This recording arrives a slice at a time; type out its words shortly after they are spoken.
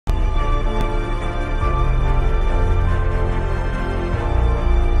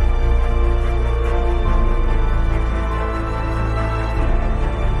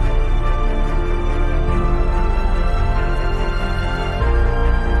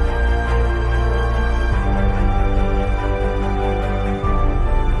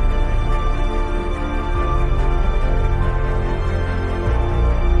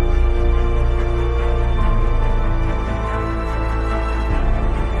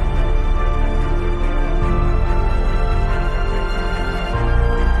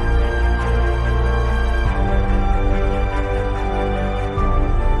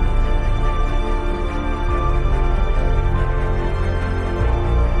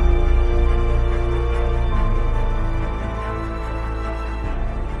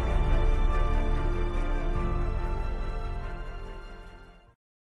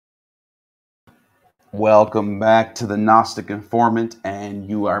Welcome back to the Gnostic Informant, and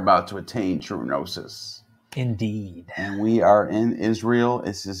you are about to attain true Gnosis. Indeed. And we are in Israel.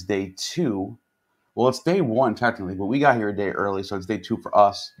 This is day 2. Well, it's day 1 technically, but we got here a day early, so it's day 2 for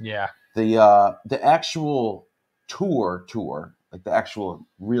us. Yeah. The actual tour, like the actual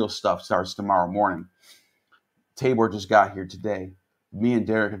real stuff, starts tomorrow morning. Tabor just got here today. Me and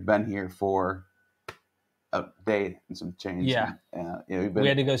Derek have been here for a day and some change. Yeah. We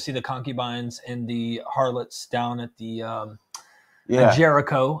had to go see the concubines and the harlots down at the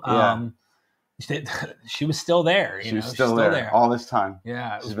Jericho. She was still there. She was still there all this time.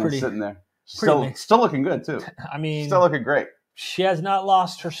 Yeah, she's been sitting there. Still looking good too. I mean, still looking great. She has not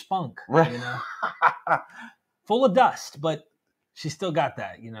lost her spunk. Right. You know, full of dust, but she still got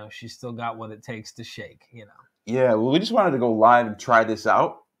that. You know, she's still got what it takes to shake. You know. Yeah. Well, we just wanted to go live and try this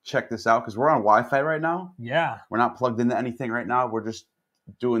out. Check this out because we're on Wi-Fi right now. Yeah. We're not plugged into anything right now. We're just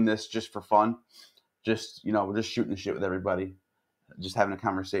doing this just for fun. We're just shooting the shit with everybody, just having a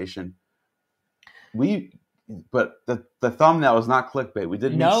conversation. But the thumbnail is not clickbait. We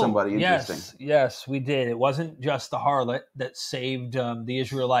did meet somebody interesting. Yes, we did. It wasn't just the harlot that saved the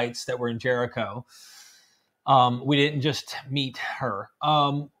Israelites that were in Jericho. We didn't just meet her.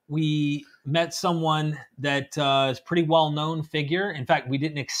 We met someone that is a pretty well-known figure. In fact, we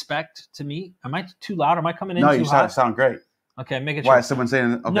didn't expect to meet. Am I too loud? Am I coming in too hot? No, you sound great. Okay, make it sure. Why is someone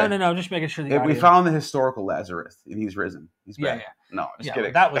saying? Okay. No. Just making sure. We found the historical Lazarus, and he's risen. He's back. Yeah. No, just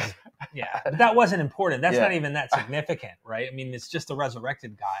kidding. That was but that wasn't important. That's not even that significant, right? I mean, it's just a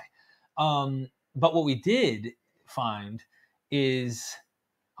resurrected guy. But what we did find is,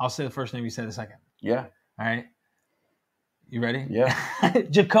 I'll say the first name. You say the second. Yeah. All right. You ready? Yeah.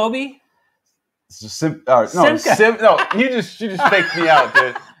 Jacoby. Simca. No, you just faked me out,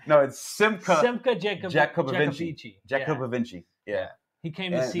 dude. No, it's Simca. Simca Jacobici. Jacobici. Yeah. He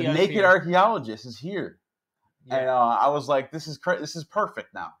came to see the us. Naked here. Archaeologist is here. Yeah. And I was like, this is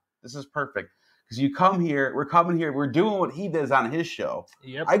perfect now. This is perfect. Because you come here, we're coming here, we're doing what he does on his show.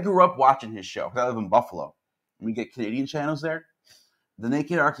 Yep. I grew up watching his show because I live in Buffalo. We get Canadian channels there. The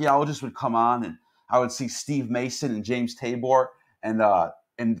Naked Archaeologist would come on, and I would see Steve Mason and James Tabor and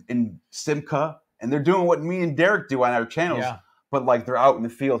Simca, and they're doing what me and Derek do on our channels. Yeah. But like they're out in the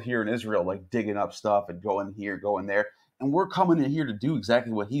field here in Israel, like digging up stuff and going here, going there. And we're coming in here to do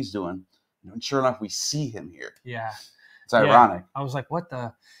exactly what he's doing. And sure enough, we see him here. Yeah. It's ironic. I was like, what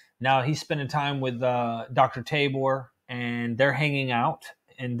the? Now he's spending time with Dr. Tabor, and they're hanging out.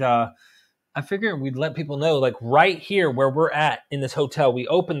 And I figured we'd let people know, like right here where we're at in this hotel, we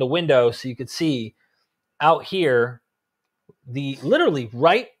opened the window so you could see out here, literally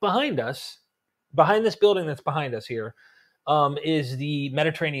right behind us, behind this building that's behind us here, is the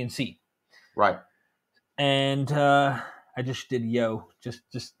Mediterranean Sea. Right. And I just did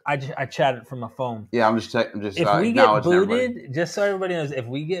I chatted from my phone. Yeah, I'm just if we get booted, just so everybody knows, if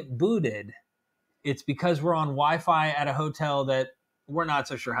we get booted, it's because we're on Wi-Fi at a hotel that we're not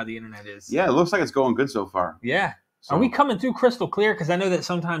so sure how the internet is. Yeah, it looks like it's going good so far. Yeah. So, are we coming through crystal clear? Because I know that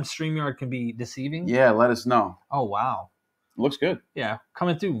sometimes StreamYard can be deceiving. Yeah, let us know. Oh, wow. Looks good. Yeah,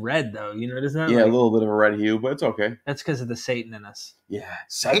 coming through red though. You know, isn't that? Yeah, a little bit of a red hue, but it's okay. That's because of the Satan in us. Yeah,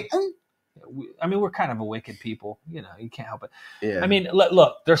 Satan. I mean, we're kind of a wicked people. You know, you can't help it. Yeah. I mean,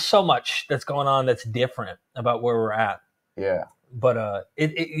 look, there's so much that's going on that's different about where we're at. Yeah. But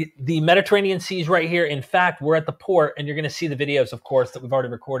the Mediterranean Sea is right here. In fact, we're at the port, and you're going to see the videos, of course, that we've already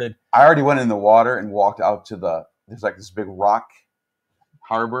recorded. I already went in the water and walked out to there's like this big rock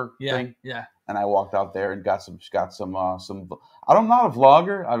harbor thing. Yeah. And I walked out there and got some. I'm not a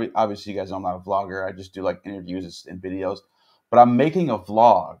vlogger. Obviously, you guys know I'm not a vlogger. I just do like interviews and videos. But I'm making a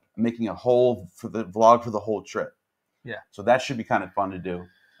vlog. I'm making a whole vlog for the whole trip. Yeah. So that should be kind of fun to do.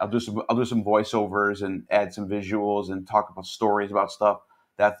 I'll do some voiceovers and add some visuals and talk about stories about stuff.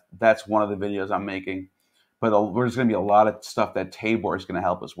 That's one of the videos I'm making. But there's going to be a lot of stuff that Tabor is going to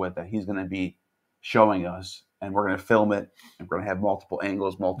help us with, that he's going to be showing us, and we're going to film it, and we're going to have multiple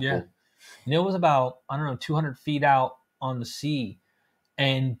angles, Yeah. You know, it was about, 200 feet out on the sea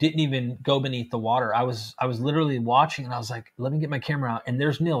and didn't even go beneath the water. I was literally watching, and I was like, let me get my camera out. And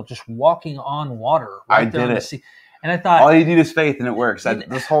there's Neil just walking on water right there on the sea. And I thought, all you need is faith, and it works.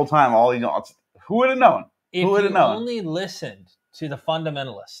 This whole time, who would have known? If you only listened to the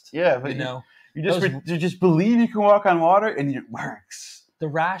fundamentalist. Yeah, but you just believe you can walk on water, and it works. The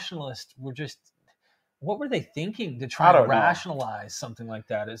rationalists were just, what were they thinking to try to rationalize something like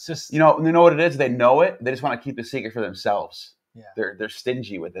that? It's just, you know what it is. They know it. They just want to keep the secret for themselves. Yeah, they're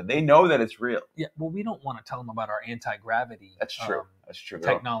stingy with it. They know that it's real. Yeah, well, we don't want to tell them about our anti-gravity. That's true. That's true.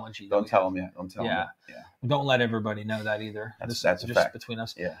 Technology. Don't tell them yet. Don't tell them. Yeah. Don't let everybody know that either. That's just a fact. Between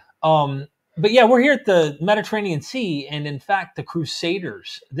us. Yeah. But yeah, we're here at the Mediterranean Sea, and in fact, the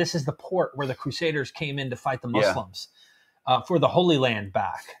Crusaders. This is the port where the Crusaders came in to fight the Muslims for the Holy Land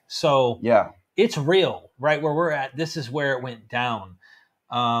back. So it's real, right where we're at. This is where it went down.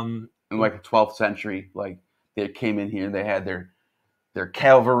 In like the 12th century, like they came in here, they had their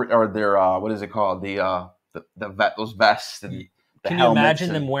cavalry or their what is it called? Those vests and the Can you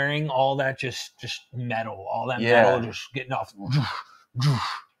imagine them wearing all that just metal, all that metal just getting off?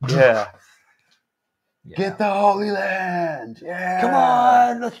 Yeah. Get the Holy Land. Yeah. Come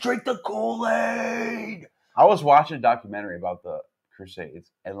on, let's drink the Kool-Aid. I was watching a documentary about the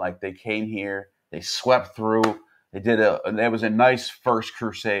Crusades, and like they came here, they swept through, it was a nice first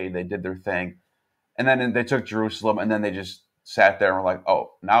crusade. They did their thing. And then they took Jerusalem, and then they just sat there and were like,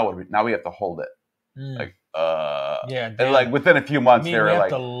 "Oh, now we have to hold it." Like, and like within a few months, they were like, "We have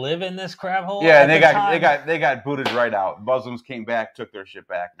to live in this crab hole." Yeah, and they got booted right out. Muslims came back, took their shit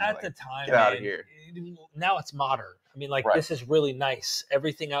back. At the time, get out of here. Now it's modern. I mean, like this is really nice.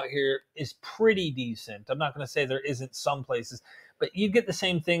 Everything out here is pretty decent. I'm not going to say there isn't some places, but you get the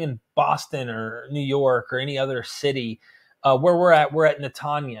same thing in Boston or New York or any other city. Where we're at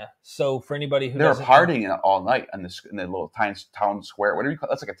Netanya. So for anybody who they're partying all night in the little town square. What do you call?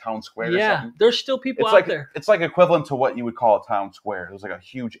 That's like a town square. Yeah, or something. There's still people out there. It's like equivalent to what you would call a town square. It was like a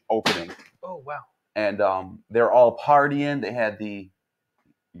huge opening. Oh wow! And they're all partying. They had the.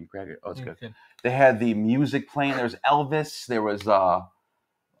 You grab it. Oh, it's good. They had the music playing. There was Elvis. There was I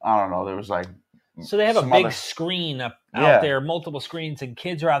don't know. There was like. So they have a big screen out there, multiple screens, and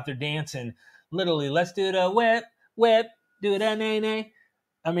kids are out there dancing. Literally, let's do the whip. Do it, nay.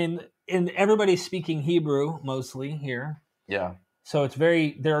 I mean, and everybody's speaking Hebrew mostly here. Yeah. So it's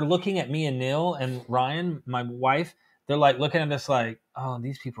they're looking at me and Neil and Ryan, my wife. They're like looking at us like, oh,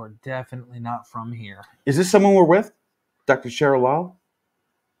 these people are definitely not from here. Is this someone we're with? Dr. Cheryl Lau?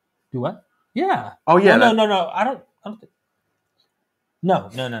 Do what? Yeah. Oh, yeah. No. I don't think. No.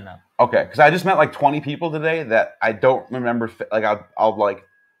 Okay, because I just met like 20 people today that I don't remember. Like, I'll like,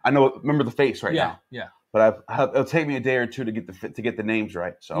 remember the face right now. Yeah. But it'll take me a day or two to get the names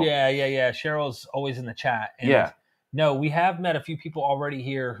right. So yeah. Cheryl's always in the chat. And no, we have met a few people already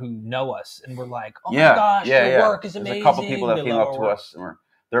here who know us, and we're like, oh my gosh, your work is amazing. There's a couple people that came up to us, and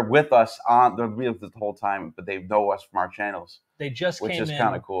they're with us they're with us the whole time, but they know us from our channels. They just came in, which is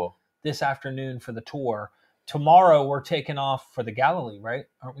kind of cool. This afternoon for the tour. Tomorrow we're taking off for the Galilee, right?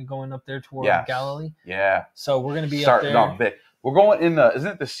 Aren't we going up there toward Galilee? Yeah. So we're going to be up there. Big. We're going in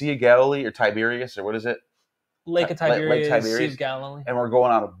isn't it the Sea of Galilee or Tiberias or what is it? Lake of Tiberias, Sea of Galilee. And we're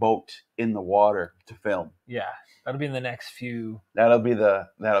going on a boat in the water to film. Yeah. That'll be in the next few. That'll be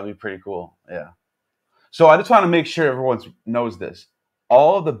pretty cool. Yeah. So I just want to make sure everyone knows this.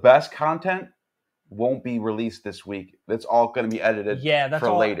 All of the best content won't be released this week. It's all going to be edited that's for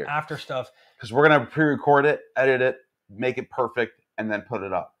all later. After stuff. Because we're going to pre-record it, edit it, make it perfect, and then put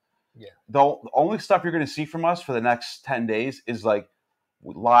it up. Yeah. The only stuff you're going to see from us for the next 10 days is like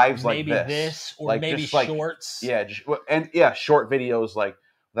lives maybe like this or like maybe just shorts. Short videos like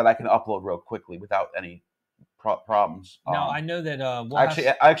that I can upload real quickly without any problems. Now I know that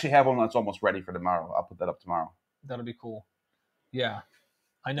I actually have one that's almost ready for tomorrow. I'll put that up tomorrow. That'll be cool. Yeah.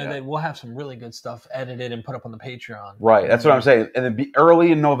 I know that we'll have some really good stuff edited and put up on the Patreon. Right, that's what I'm saying. And then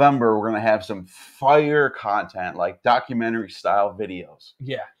early in November, we're going to have some fire content, like documentary-style videos.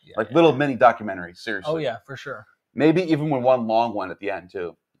 Yeah. Like little mini documentaries, seriously. Oh, yeah, for sure. Maybe even with one long one at the end,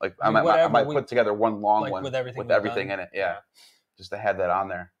 too. Like, I might put together one long one with everything in it. Yeah, just to have that on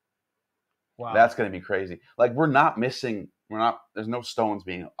there. Wow. That's going to be crazy. Like, there's no stones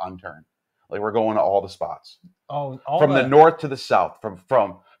being unturned. Like, we're going to all the spots. Oh, from the north to the south,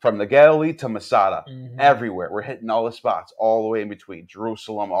 from the Galilee to Masada, everywhere. We're hitting all the spots, all the way in between.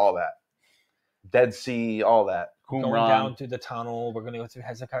 Jerusalem, all that. Dead Sea, all that. Qumran. Going down through the tunnel. We're going to go through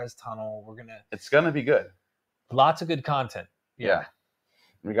Hezekiah's tunnel. It's going to be good. Lots of good content. Yeah.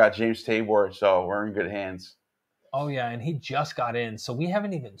 We got James Tabor, so we're in good hands. Oh, yeah, and he just got in, so we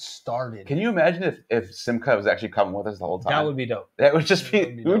haven't even started. Can you imagine if Simca was actually coming with us the whole time? That would be dope. That would just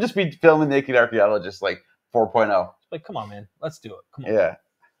be we would just be filming Naked Archaeologist like 4.0. Like, come on, man. Let's do it. Come on. Yeah.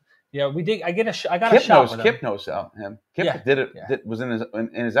 Yeah, we did. I got a shot with him. Kip knows him. Kip did it. Was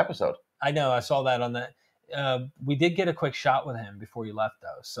in his episode. I know. I saw that on that. We did get a quick shot with him before you left,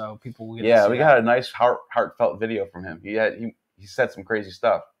 though, so people will get. Yeah, we got a nice heartfelt video from him. He said some crazy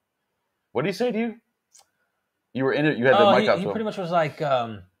stuff. What did he say to you? You were in it. You had the mic up. He pretty much was like,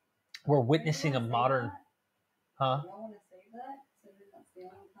 "We're witnessing a modern." Huh?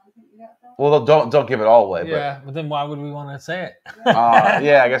 Well, don't give it all away. Yeah, but then why would we want to say it?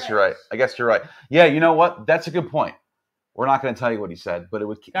 Yeah, I guess you're right. Yeah, you know what? That's a good point. We're not going to tell you what he said, but it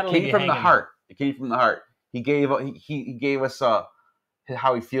Gotta leave came you from the hanging. heart. It came from the heart. He gave us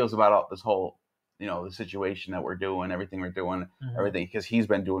how he feels about this whole, the situation that we're doing, everything we're doing, everything, because he's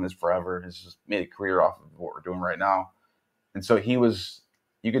been doing this forever. He's just made a career off of what we're doing right now. And so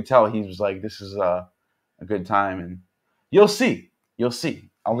you could tell he was like, this is a good time, and you'll see.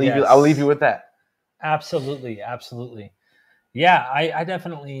 I'll leave you with that. Absolutely. Yeah, I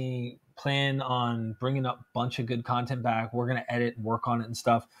definitely plan on bringing up a bunch of good content back. We're going to edit and work on it and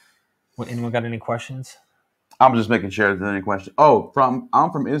stuff. Anyone got any questions? I'm just making sure there's any question. Oh,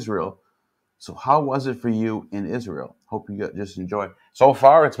 I'm from Israel. So how was it for you in Israel? Hope you just enjoy. So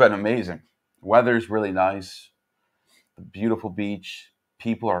far, it's been amazing. Weather's really nice. The beautiful beach.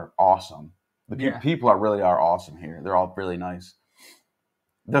 People are awesome. People are awesome here. They're all really nice.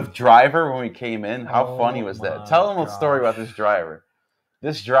 The driver, when we came in, how funny was that? Tell them a story about this driver.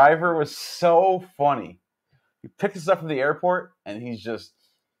 This driver was so funny. He picked us up from the airport, and he's just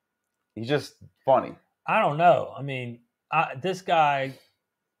funny. I don't know. I mean, this guy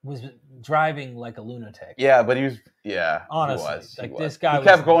was driving like a lunatic. Yeah, but he was. Honestly, this guy. He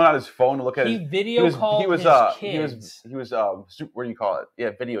kept going on his phone to look at. He called his kids. He was what do you call it? Yeah,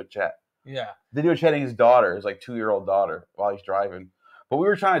 video chat. Yeah, video chatting his daughter, his like 2-year-old daughter, while he's driving. But we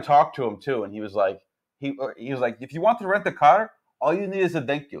were trying to talk to him too, and he was like, if you want to rent the car, all you need is a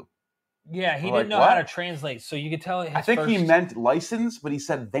thank you. Yeah, he didn't know how to translate, so you could tell. I think he meant license, but he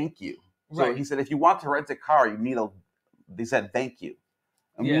said thank you. So right. He said, if you want to rent a car, you need they said thank you.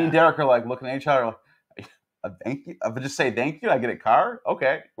 And me and Derek are like looking at each other like, a thank you? If I just say thank you, I get a car?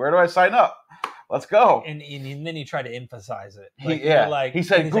 Okay. Where do I sign up? Let's go. And then he tried to emphasize it. He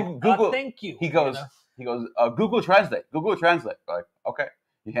said, Google. Thank you. He goes, Google Translate. Google Translate. Like, okay.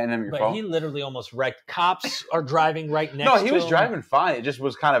 You hand him your phone. But he literally almost wrecked. Cops are driving right next to him. No, he was driving fine. It just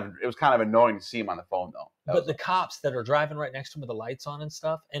was kind of annoying to see him on the phone though. But the cops that are driving right next to him with the lights on and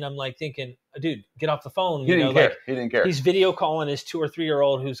stuff, and I'm like thinking, dude, get off the phone. He didn't care. He didn't care. He's video calling his 2 or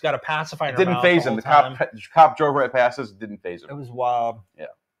 3-year-old who's got a pacifier. It didn't phase him. The cop drove right past us. It didn't phase him. It was wild. Yeah,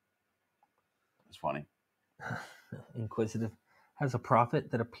 it's funny. Inquisitive. Has a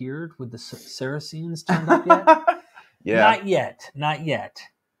prophet that appeared with the Saracens turned up yet? Yeah. Not yet.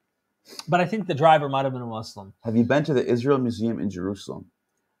 But I think the driver might have been a Muslim. Have you been to the Israel Museum in Jerusalem?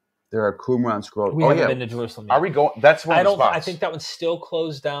 There are Qumran scrolls. We haven't been to Jerusalem yet. Are we going? That's one of the spots. I think that one's still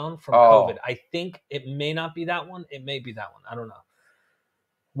closed down from COVID. I think it may not be that one. It may be that one. I don't know.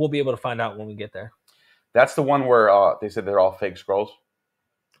 We'll be able to find out when we get there. That's the one where they said they're all fake scrolls?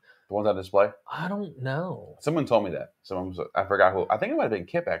 The ones on display? I don't know. Someone told me that. I forgot who. I think it might have been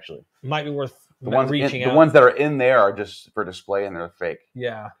Kip, actually. Might be worth reaching out. The ones that are in there are just for display and they're fake.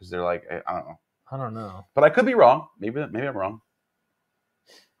 Yeah. Because they're like, I don't know. But I could be wrong. Maybe I'm wrong.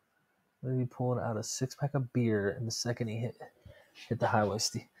 He pulled out a 6-pack of beer, and the second he hit the highway.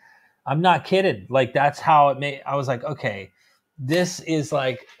 I'm not kidding. Like, that's how it made. I was like, okay, this is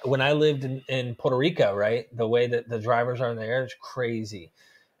like when I lived in Puerto Rico, right? The way that the drivers are there is crazy.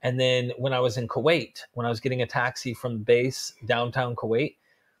 And then when I was in Kuwait, when I was getting a taxi from the base downtown Kuwait,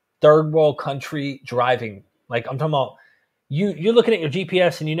 third world country driving. Like, I'm talking about you're looking at your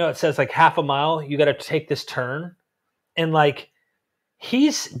GPS and it says like half a mile. You got to take this turn, and like.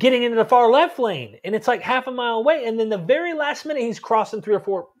 He's getting into the far left lane, and it's like half a mile away. And then the very last minute, he's crossing 3 or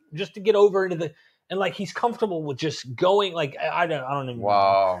 4 just to get over into and like he's comfortable with just going. Like I don't even.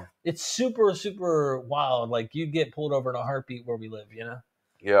 Wow, know. It's super super wild. Like you'd get pulled over in a heartbeat where we live.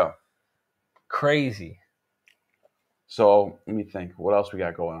 Yeah, crazy. So let me think. What else we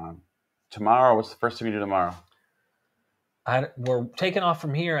got going on tomorrow? What's the first thing you do tomorrow? We're taking off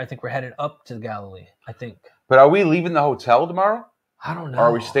from here. I think we're headed up to Galilee. I think. But are we leaving the hotel tomorrow? I don't know. Or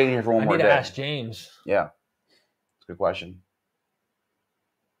are we staying here for one more day? I need to ask James. Yeah. That's a good question.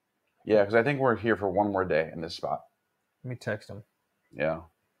 Yeah, because I think we're here for one more day in this spot. Let me text him. Yeah.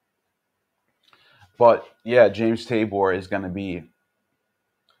 But, yeah, James Tabor is going to be...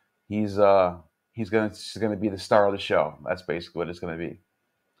 He's going to be the star of the show. That's basically what it's going to be.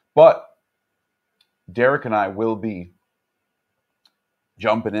 But Derek and I will be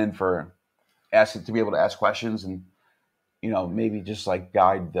jumping in to be able to ask questions and maybe just like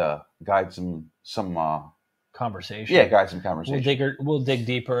guide some conversation. Yeah, guide some conversation. We'll dig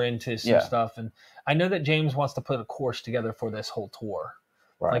deeper into some stuff, and I know that James wants to put a course together for this whole tour,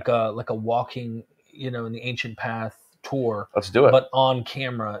 right. like a walking, in the ancient path tour. Let's do it, but on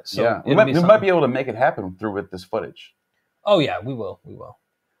camera. So yeah, we might be able to make it happen with this footage. Oh yeah, we will.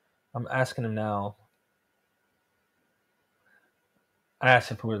 I'm asking him now. I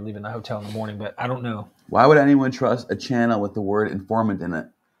asked if we were leaving the hotel in the morning, but I don't know. Why would anyone trust a channel with the word informant in it?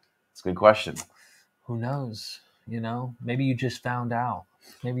 It's a good question. Who knows? Maybe you just found out.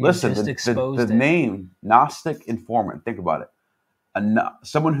 Maybe Listen, you just exposed the it. name Gnostic Informant. Think about it.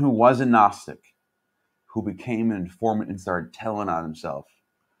 Someone who was a Gnostic, who became an informant and started telling on himself,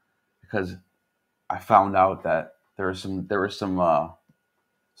 because I found out that there were some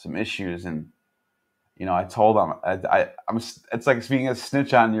issues, and I told them I'm. It's like being a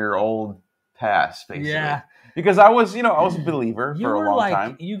snitch on your old past, basically. Yeah. Because I was a believer You for a were long like,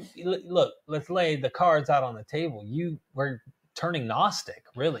 time. look, let's lay the cards out on the table. You were turning Gnostic,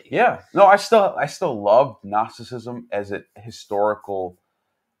 really. Yeah. No, I still loved Gnosticism as a historical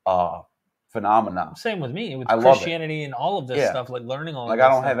phenomenon. Same with me, with I love Christianity and all of this stuff, like learning all of Like this I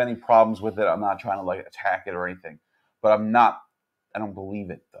don't stuff. have any problems with it. I'm not trying to like attack it or anything. But I don't believe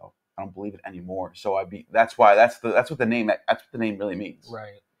it though. I don't believe it anymore. So that's why that's what the name really means.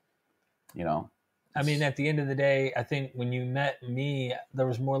 Right. I mean, at the end of the day, I think when you met me, there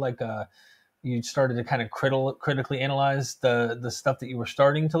was more like you started to kind of critically analyze the stuff that you were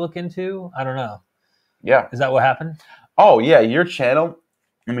starting to look into. I don't know. Yeah. Is that what happened? Oh yeah, your channel.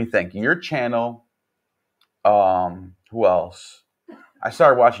 Let me think. Your channel. Who else? I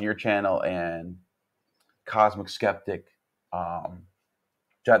started watching your channel and Cosmic Skeptic,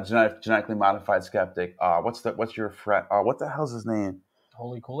 genetically modified skeptic. What's your friend? What the hell's his name?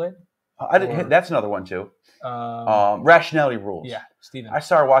 Holy Kool-Aid. That's another one too. Rationality Rules. Yeah, Steven. I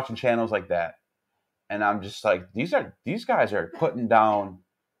started watching channels like that, and I'm just like, these guys are putting down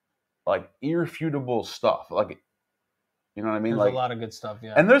like irrefutable stuff. Like, you know what I mean? There's like a lot of good stuff.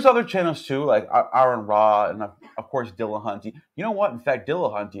 Yeah. And there's other channels too, like Aaron Ra, and of course Dillahunty. You know what? In fact,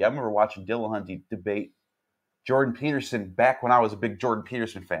 Dillahunty. I remember watching Dillahunty debate Jordan Peterson back when I was a big Jordan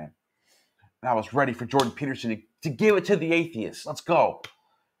Peterson fan. And I was ready for Jordan Peterson to give it to the atheists. Let's go.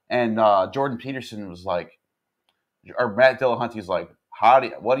 And Jordan Peterson was like, or Matt Dillahunty was like,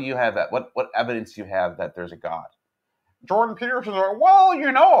 what do you have what evidence do you have that there's a God? Jordan Peterson's like,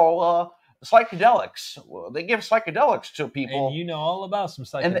 well, psychedelics. Well, they give psychedelics to people. And you know all about some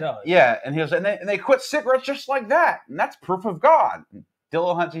psychedelics. And he goes, and they quit cigarettes just like that. And that's proof of God. And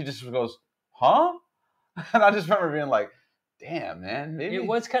Dillahunty just goes, huh? And I just remember being like, damn, man. Maybe. It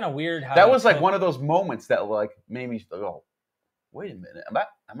was kind of weird how that was like one of those moments that like made me go, wait a minute,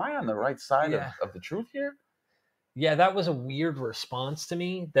 am I on the right side of the truth here? Yeah, that was a weird response to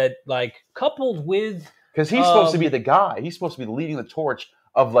me that like coupled with because he's supposed to be the guy. He's supposed to be leading the torch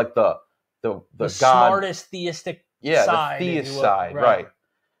of like the God, smartest theistic side. The theist side, right.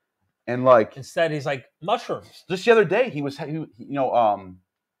 And like instead he's like mushrooms. Just the other day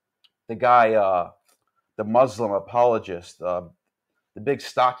the guy the Muslim apologist, the big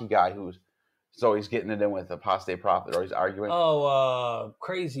stocky guy who's always getting it in with apostate prophet, or he's arguing.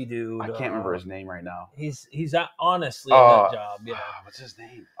 Crazy dude. I can't remember his name right now. He's honestly a nut job. Yeah. What's his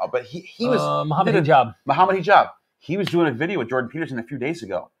name? But he was Muhammad Hijab. Muhammad Hijab. He was doing a video with Jordan Peterson a few days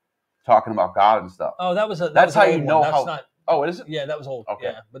ago, talking about God and stuff. Oh, that's how you know how. Not, oh, is it? Yeah, that was old. Okay.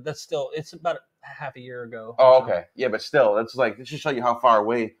 Yeah, but that's still it's about half a year ago. Oh, okay. Yeah, but still, it's like it should show you how far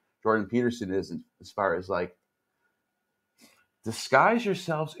away Jordan Peterson is as far as like disguise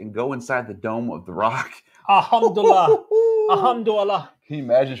yourselves and go inside the dome of the rock. Alhamdulillah. Alhamdulillah. Can you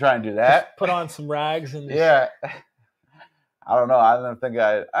imagine trying to do that? Just put on some rags and yeah. I don't know. I don't think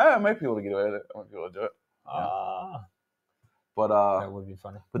I might be able to get away with it. I might be able to do it. But that would be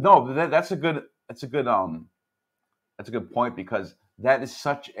funny. But no, that's a good point, because that is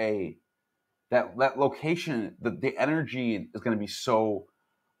such a that location, the energy is going to be so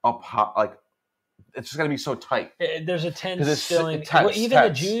up high, like it's just going to be so tight. There's a tense feeling. Even the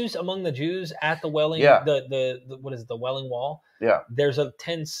Jews, among the Jews at the Welling, the what is it, the Welling Wall? Yeah. There's a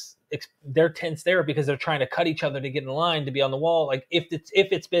tense. They're tense there because they're trying to cut each other to get in line to be on the wall. Like if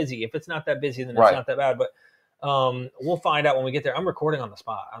it's busy, if it's not that busy, then it's not that bad. But we'll find out when we get there. I'm recording on the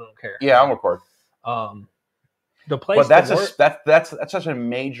spot. I don't care. Yeah, I'll record. The place, but that's such a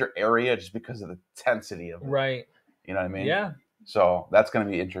major area just because of the intensity of it. Right. You know what I mean? Yeah. So that's going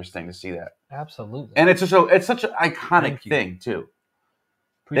to be interesting to see that. Absolutely. And it's such an iconic thing too.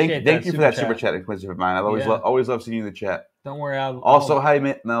 Thank you for that super chat, Inquisitive Mind. I always love seeing you in the chat. Don't worry. Hi,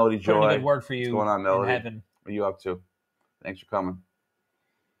 Melody Joy. Put in a good word for you. What's going on, Melody? In heaven. What are you up to? Thanks for coming.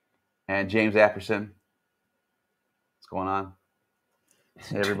 And James Apperson. What's going on?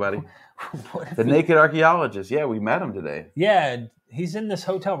 Hey, everybody. The Naked Archaeologist. Yeah, we met him today. Yeah, he's in this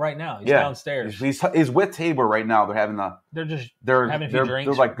hotel right now. He's downstairs. He's with Tabor right now. They're having they're having a few drinks.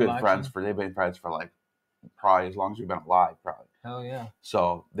 They're like good friends. They've been friends for like probably as long as we've been alive, probably. Oh yeah.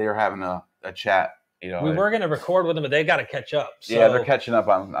 So they're having a chat. You know, we were going to record with them, but they got to catch up. So yeah, they're catching up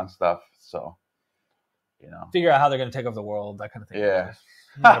on stuff. So, figure out how they're going to take over the world, that kind of thing. Yeah.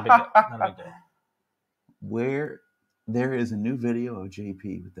 Not a big deal. Where there is a new video of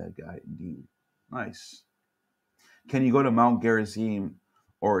JP with that guy. Indeed, nice. Can you go to Mount Gerizim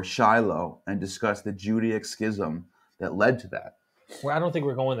or Shiloh and discuss the Judaic schism that led to that? Well, I don't think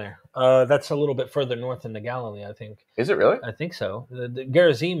we're going there. That's a little bit further north in the Galilee, I think. Is it really? I think so. The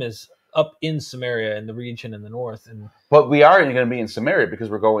Gerizim is up in Samaria in the region in the north, and but we are going to be in Samaria because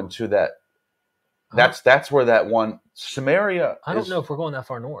we're going to that. That's where that one Samaria. I don't know if we're going that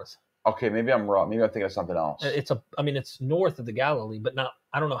far north. Okay, maybe I'm wrong. Maybe I'm thinking of something else. It's north of the Galilee, but not.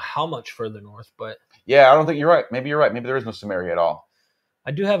 I don't know how much further north, but yeah, I don't think you're right. Maybe you're right. Maybe there is no Samaria at all.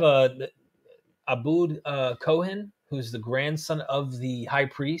 I do have a Abud Kohen, who's the grandson of the high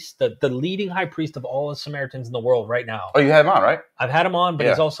priest, the leading high priest of all the Samaritans in the world right now. Oh, you had him on, right? I've had him on, but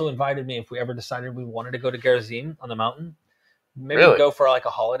he's also invited me if we ever decided we wanted to go to Gerizim on the mountain. Maybe really? Go for like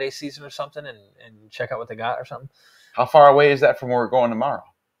a holiday season or something and check out what they got or something. How far away is that from where we're going tomorrow?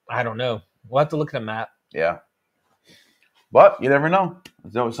 I don't know. We'll have to look at a map. Yeah. But you never know.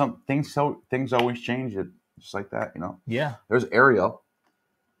 There's always things always change. It just like that, you know. Yeah. There's Ariel.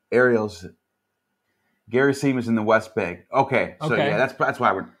 Ariel's Gerizim is in the West Bank. Okay. So yeah, that's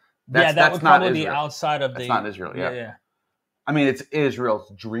why we're. That would probably be outside of That's not Israel. Yeah. Yeah. I mean, it's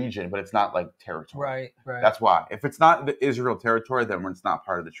Israel's region, but it's not like territory. Right. That's why. If it's not the Israel territory, then it's not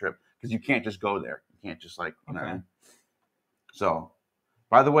part of the trip because you can't just go there. You can't just like, you know what I mean? So,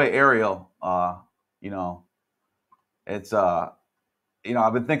 by the way, Ariel, it's I've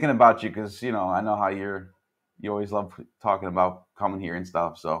been thinking about you because I know how you always love talking about coming here and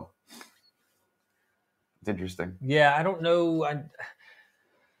stuff. So it's interesting. Yeah, I don't know.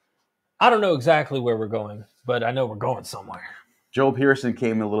 I don't know exactly where we're going, but I know we're going somewhere. Joel Pearson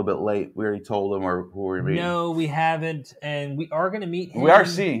came a little bit late. We already told him or who we're meeting. No, we haven't, and we are going to meet him. We are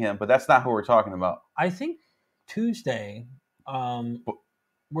seeing him, but that's not who we're talking about. I think Tuesday.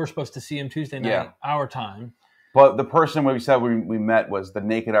 We're supposed to see him Tuesday night, our time. But the person we said we met was the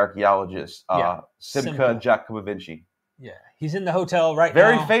naked archaeologist, Simcha Jacobovinci. Yeah, he's in the hotel now.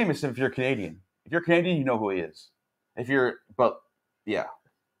 Very famous if you're Canadian. If you're Canadian, you know who he is.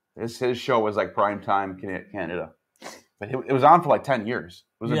 His show was like prime time Canada. But it was on for like 10 years.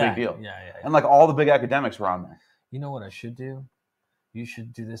 It was a big deal. Yeah. And like all the big academics were on there. You know what I should do? You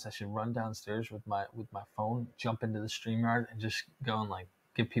should do this. I should run downstairs with my phone, jump into the StreamYard, and just go and like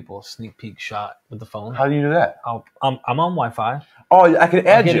give people a sneak peek shot with the phone. How do you do that? I'm on Wi-Fi. Oh, I can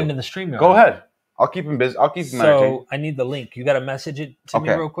add you. Get into the StreamYard. Go ahead. I'll keep him busy. I'll keep him entertained. So I need the link. You got to message it to me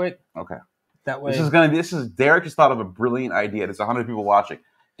real quick. Okay. That way. Derek just thought of a brilliant idea. There's 100 people watching.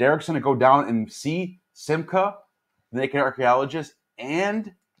 Derek's going to go down and see Simcha, the naked archaeologist,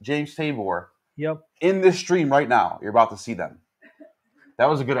 and James Tabor. Yep. In this stream right now. You're about to see them. That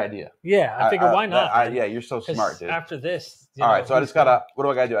was a good idea. Yeah, I figured why not? You're so smart, dude. After this. All right, so I just got to, what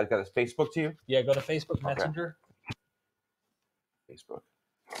do I got to do? I got to Facebook to you? Yeah, go to Facebook Messenger. Facebook.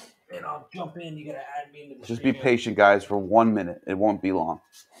 And I'll jump in. You got to add me into the Just be patient, guys, for 1 minute. It won't be long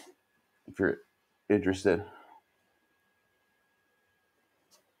if you're interested.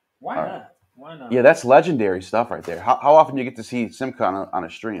 Why not? Why not? Yeah, that's legendary stuff right there. How often do you get to see Simcha on a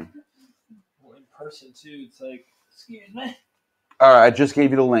stream? Well, in person, too. It's like, excuse me. All right, I just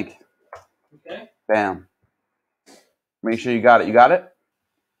gave you the link. Okay. Bam. Make sure you got it. You got it?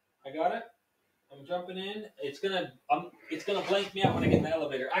 I got it. I'm jumping in. It's gonna blank me out when I get in the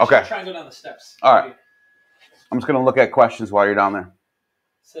elevator. Actually, I'm trying to go down the steps. All right. I'm just gonna look at questions while you're down there.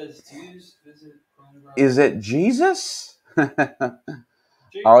 It says to use visit. Is it Jesus?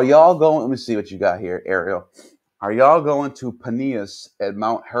 Are y'all going? Let me see what you got here, Ariel. Are y'all going to Paneas at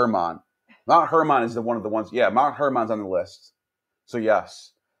Mount Hermon? Mount Hermon is one of the ones. Yeah, Mount Hermon's on the list. So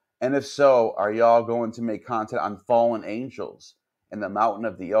yes. And if so, are y'all going to make content on fallen angels and the mountain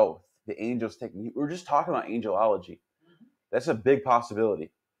of the oath? The angels taking. We were just talking about angelology. That's a big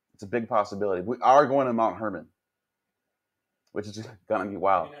possibility. It's a big possibility. We are going to Mount Hermon, which is gonna be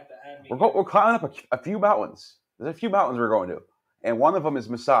wild. We're climbing up a few mountains. There's a few mountains we're going to, and one of them is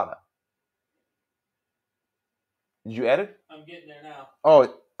Masada. Did you add it? I'm getting there now.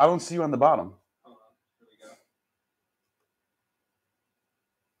 Oh, I don't see you on the bottom. Hold on. Here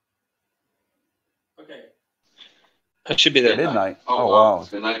we go. Okay. I should be there. Midnight. Oh wow.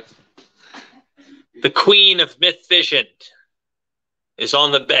 Midnight. The queen of mythvision is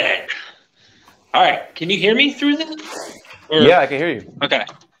on the bed. All right. Can you hear me through this? Yeah, I can hear you. Okay.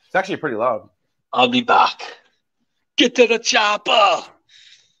 It's actually pretty loud. I'll be back. Get to the chopper.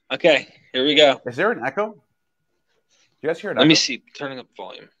 Okay. Here we go. Is there an echo? Do you guys hear an echo? Let me see. Turning up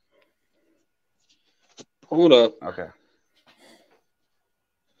volume. Hold up. Okay.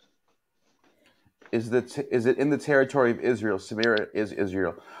 is it in the territory of Israel? Samaria is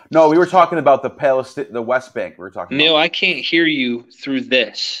Israel. No, we were talking about the West Bank. We were talking Neil, about. I can't hear you through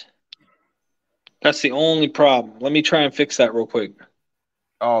this. That's the only problem. Let me try and fix that real quick.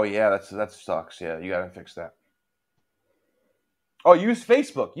 Oh yeah, that sucks. Yeah, you gotta fix that. Oh, use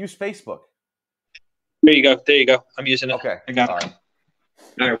Facebook. Use Facebook. There you go. There you go. I'm using it. Okay. I got All it. right.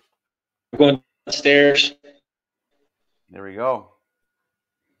 All right. We're going downstairs. There we go.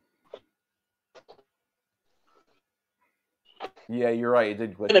 Yeah, you're right. It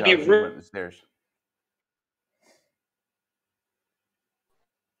did glitch out as you went upstairs.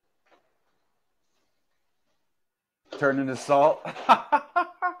 Turned into salt.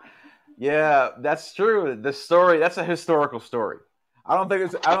 Yeah, that's true. The story, that's a historical story. I don't think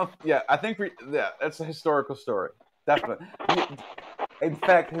it's, I don't, yeah, I think, that's a historical story. Definitely. In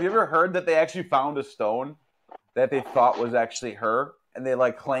fact, have you ever heard that they actually found a stone that they thought was actually her? And they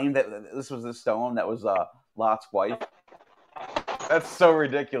like claimed that this was the stone that was Lot's wife? That's so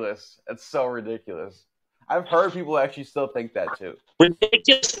ridiculous. That's so ridiculous. I've heard people actually still think that too.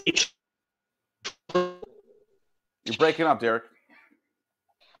 Ridiculous. You're breaking up, Derek.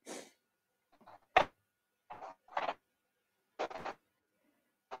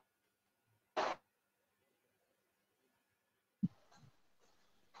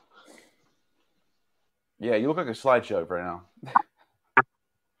 Yeah, you look like a slideshow right now.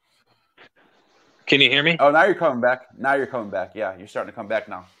 Can you hear me? Oh, now you're coming back. Now you're coming back. Yeah, you're starting to come back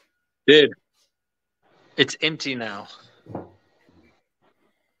now. Dude, it's empty now.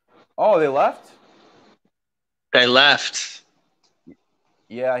 Oh, they left? They left.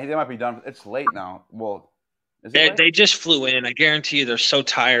 Yeah, they might be done. It's late now. Well, is it late? They just flew in. I guarantee you they're so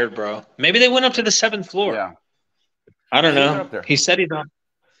tired, bro. Maybe they went up to the 7th floor. Yeah. I don't Maybe they're know. up there. He said he's on.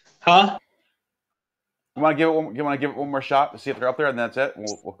 Huh? You want to give it one more shot to see if they're up there, and that's it?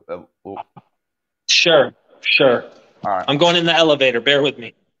 We'll... Sure. All right. I'm going in the elevator. Bear with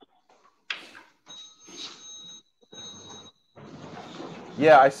me.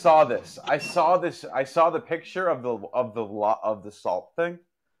 Yeah, I saw this. I saw the picture of the salt thing,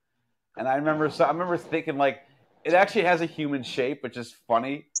 and I remember thinking like it actually has a human shape, which is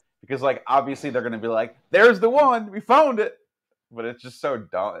funny because like obviously they're gonna be like, "There's the one, we found it," but it's just so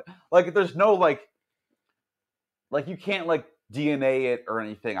dumb. Like there's no like you can't like DNA it or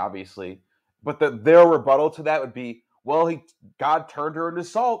anything, obviously. But their rebuttal to that would be, well, God turned her into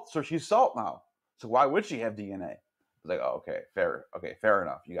salt, so she's salt now. So why would she have DNA? It's like, oh, okay, fair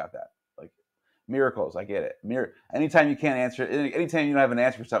enough. You got that. Like miracles, I get it. Anytime you can't answer, anytime you don't have an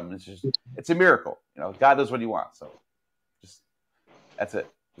answer for something, it's a miracle. You know, God does what He wants. So, just that's it.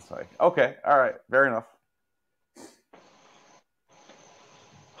 It's like, okay, all right, fair enough.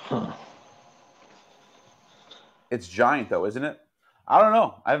 Huh. It's giant though, isn't it? I don't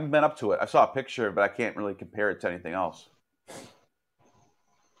know. I haven't been up to it. I saw a picture, but I can't really compare it to anything else.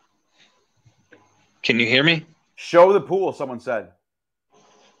 Can you hear me? Show the pool, someone said.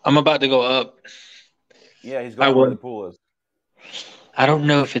 I'm about to go up. Yeah, he's going where the pool is. I don't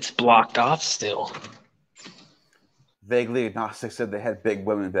know if it's blocked off still. Vaguely Gnostic said they had big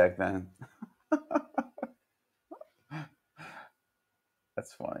women back then.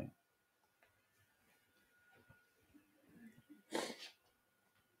 That's funny.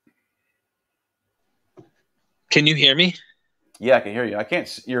 Can you hear me? Yeah, I can hear you. I can't.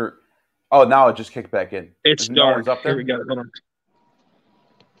 Oh, now it just kicked back in. It's There's dark. No one's up there? Here we go. Hold on.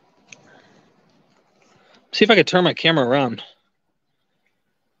 See if I can turn my camera around.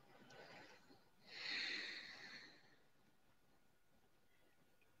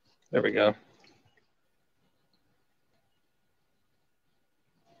 There we go.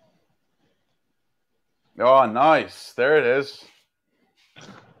 Oh, nice. There it is.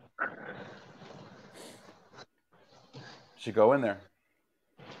 Should go in there.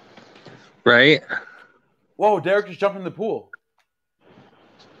 Right? Whoa, Derek just jumped in the pool.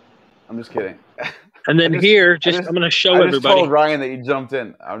 I'm just kidding. And then I'm going to show everybody. I just told Ryan that you jumped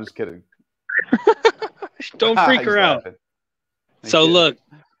in. I'm just kidding. Don't freak her out. So look,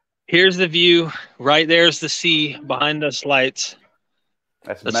 here's the view. Right there's the sea behind us lights.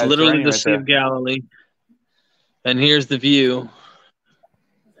 That's literally the Sea of Galilee. And here's the view.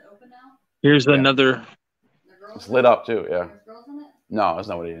 Is it open now? Here's another. It's lit up too, yeah. There's girls in it? No, there's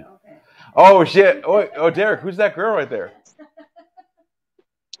nobody in it. Okay. Oh shit! Oh, Derek, who's that girl right there?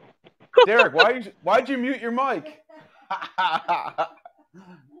 Derek, why'd you mute your mic?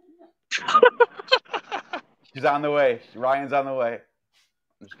 She's on the way. Ryan's on the way.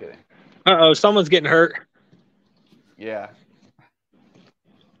 I'm just kidding. Uh-oh, someone's getting hurt. Yeah.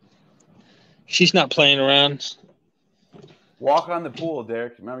 She's not playing around. Walk on the pool,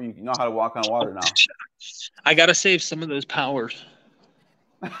 Derek. Remember, you know how to walk on water now. I gotta save some of those powers.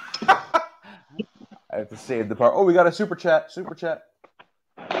 I have to save the part. Oh, we got a super chat. Super chat.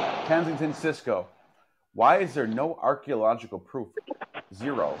 Kensington Cisco. Why is there no archaeological proof,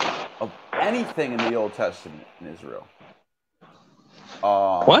 zero, of anything in the Old Testament in Israel?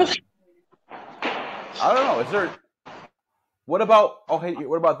 What? I don't know. Is there? What about? Oh, hey,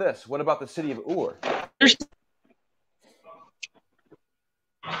 what about this? What about the city of Ur?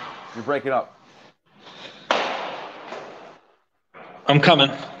 You're breaking up. I'm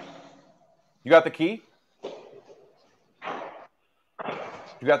coming. You got the key?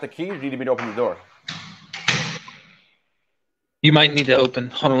 You got the key? Or do you need me to open the door? You might need to open.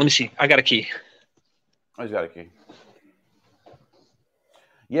 Hold on, let me see. I got a key. Oh, he's got a key.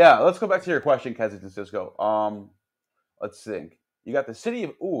 Yeah, let's go back to your question, Kensington Cisco. Let's think. You got the city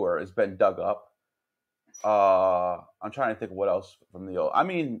of Ur has been dug up. I'm trying to think of what else from the old. I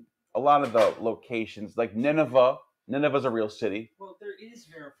mean, a lot of the locations, like Nineveh. Nineveh's a real city. Well, there is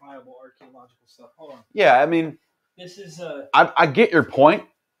verifiable archaeological stuff. Hold on. Yeah, I mean, this is I get your point.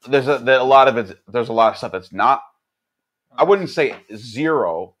 There's a lot of it. There's a lot of stuff that's not. I wouldn't say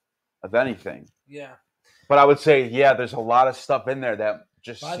zero of anything. Yeah. But I would say, yeah, there's a lot of stuff in there that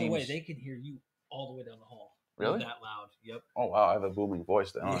just By seems... the way, they can hear you all the way down the hall. Really? That loud. Yep. Oh, wow. I have a booming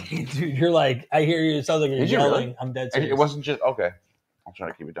voice then. Huh? Dude, you're like, I hear you. It sounds like you're yelling. Really? I'm dead serious. It wasn't just... Okay. I'll try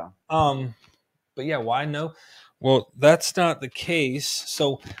to keep it down. But yeah, why no? Well, that's not the case.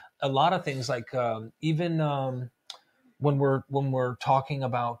 So a lot of things like even when we're talking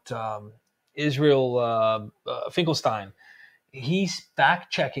about Israel Finkelstein, he's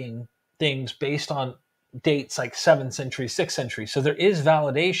fact checking things based on dates like 7th century, 6th century. So there is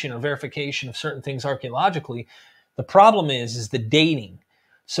validation or verification of certain things archaeologically. The problem is the dating.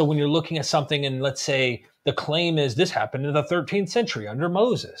 So when you're looking at something and let's say the claim is this happened in the 13th century under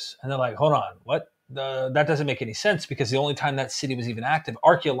Moses, and they're like, hold on, what? That doesn't make any sense because the only time that city was even active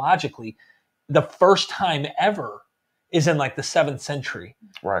archaeologically, the first time ever is in like the 7th century.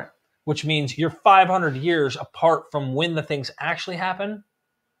 Right. Which means you're 500 years apart from when the things actually happen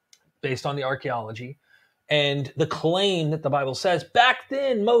based on the archaeology. And the claim that the Bible says, back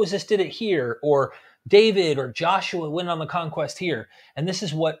then Moses did it here, or David or Joshua went on the conquest here. And this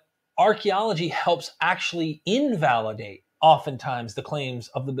is what archaeology helps actually invalidate oftentimes the claims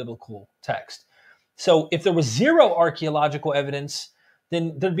of the biblical text. So if there was zero archaeological evidence,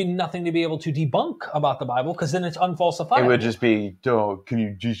 then there'd be nothing to be able to debunk about the Bible because then it's unfalsifiable. It would just be, oh, can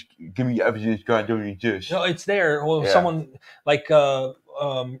you just give me evidence God don't need this? No, it's there. Well, Yeah. someone like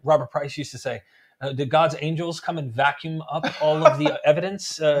Robert Price used to say, did God's angels come and vacuum up all of the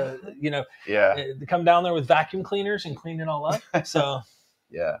evidence? Yeah. They come down there with vacuum cleaners and clean it all up. So,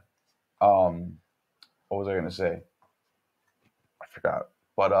 Yeah. What was I going to say? I forgot.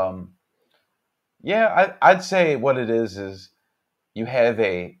 But yeah, I'd say what it is you have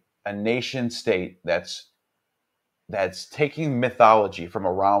a nation state that's taking mythology from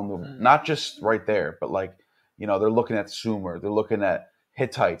around the not just right there, but like, they're looking at Sumer, they're looking at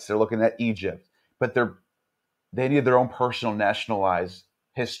Hittites, they're looking at Egypt, but they need their own personal nationalized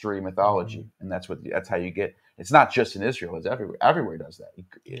history mythology, and that's how you get. It's not just in Israel; it's everywhere. Everywhere does that.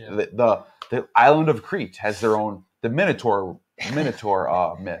 Yeah. The island of Crete has their own Minotaur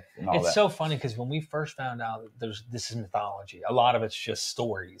myth and all that. It's so funny because when we first found out that this is mythology, a lot of it's just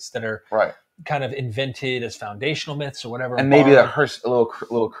stories that are right. kind of invented as foundational myths or whatever. And maybe that hurts a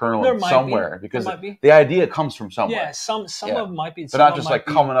little kernel somewhere because the idea comes from somewhere. Yeah, some of it might be. They're not just like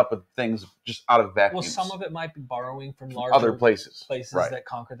coming up with things just out of vacuums. Well, some of it might be borrowing from larger other places right. that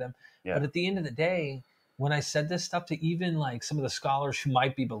conquered them. Yeah. But at the end of the day, when I said this stuff to even like some of the scholars who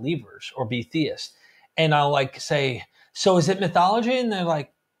might be believers or be theists, and I'll like say, so is it mythology? And they're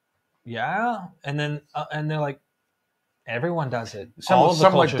like, yeah. And then and they're like, everyone does it. Some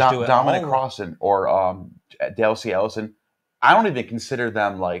like Dominic Crossan or Dale C. Ellison. I don't even consider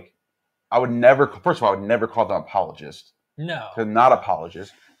them like. First of all, I would never call them apologists. No, they're not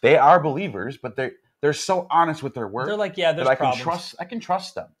apologists. They are believers, but they're so honest with their word. They're like, yeah, there's problems. I can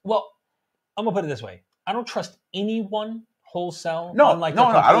trust them. Well, I'm gonna put it this way: I don't trust anyone wholesale. No. I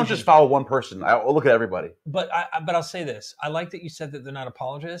don't just follow one person. I'll look at everybody. But I'll say this: I like that you said that they're not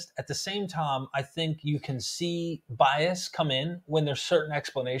apologists. At the same time, I think you can see bias come in when there's certain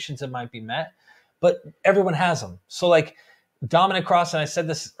explanations that might be met, but everyone has them. So like Dominic Crossan, I said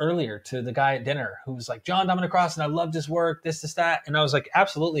this earlier to the guy at dinner who was like, John Dominic Crossan, I loved his work, this, that, and I was like,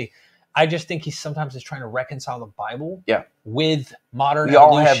 absolutely. I just think he sometimes is trying to reconcile the Bible with modern evolution.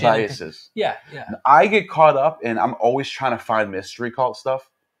 We all have biases. Yeah. I get caught up and I'm always trying to find mystery cult stuff.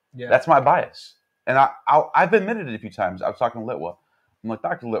 Yeah. That's my bias. And I've admitted it a few times. I was talking to Litwa. I'm like,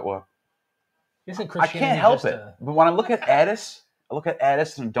 Dr. Litwa, Isn't I Christianity can't help just it. But when I look at Addis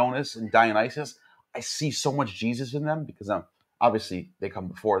and Adonis and Dionysus, I see so much Jesus in them because obviously they come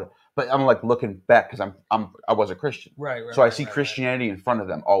before them. But I'm like looking back because I was a Christian. right? So I see Christianity in front of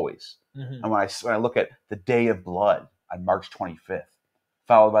them always. Mm-hmm. And when I look at the Day of Blood on March 25th,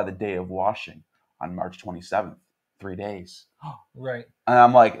 followed by the Day of Washing on March 27th, 3 days. Right. And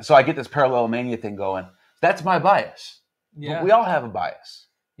I'm like, so I get this parallel mania thing going. That's my bias. Yeah. But we all have a bias.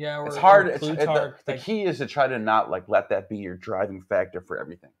 Yeah. It's hard. The key is to try to not like let that be your driving factor for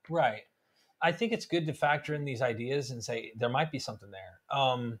everything. Right. I think it's good to factor in these ideas and say there might be something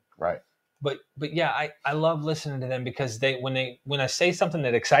there. Right. But yeah, I love listening to them because when I say something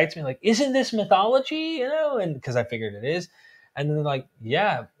that excites me, like, isn't this mythology? You know, and because I figured it is, and then they're like,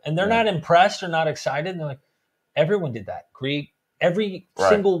 yeah, and they're not impressed or not excited. And they're like, everyone did that. Greek, every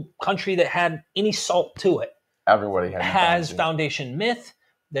single country that had any salt to it, everybody has foundation myth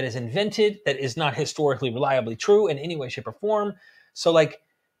that is invented, that is not historically reliably true in any way, shape, or form. So like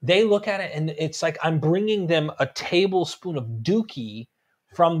they look at it and it's like I'm bringing them a tablespoon of dookie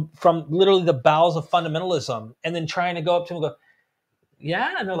from literally the bowels of fundamentalism, and then trying to go up to them and go,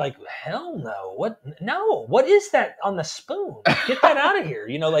 yeah, and they're like, hell no, what is that on the spoon? Get that out of here.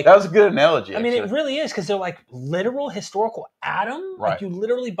 You know, like that was a good analogy. I mean, it really is, because they're like literal historical atom. Right. Like you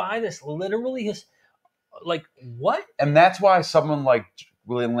literally buy this literally like what? And that's why someone like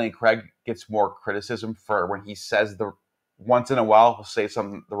William Lane Craig gets more criticism for when he says once in a while he'll say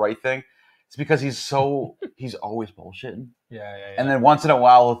the right thing. It's because he's always bullshitting. Yeah. And then once in a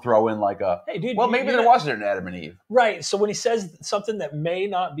while he'll throw in like hey dude, well, maybe there wasn't an Adam and Eve. Right. So when he says something that may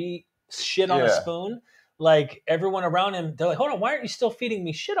not be shit on a spoon, like everyone around him, they're like, hold on, why aren't you still feeding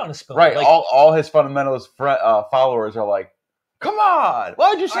me shit on a spoon? Right. Like, all his fundamentalist followers are like, come on,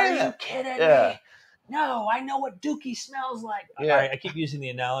 why'd you say that? Are you kidding me? No, I know what dookie smells like. Yeah. All right, I keep using the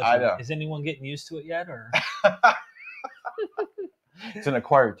analogy. I know. Is anyone getting used to it yet, or? It's an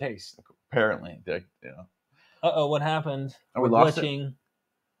acquired taste, apparently. You know. Uh-oh, what happened? We lost glitching. it.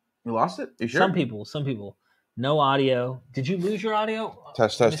 We lost it? You sure? Some people. No audio. Did you lose your audio?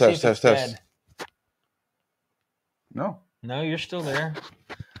 Test. No, you're still there.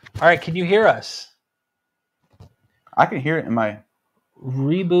 All right, can you hear us? I can hear it in my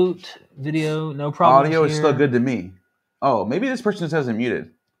reboot video. No problem. Audio is still good to me. Oh, maybe this person just hasn't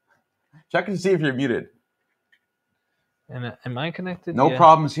muted. Check and see if you're muted. And am I connected? No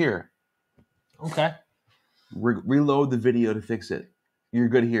problems here. Okay. Reload the video to fix it. You're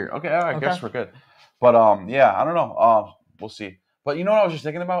good here. Okay, I guess we're good. But yeah, I don't know. We'll see. But you know what I was just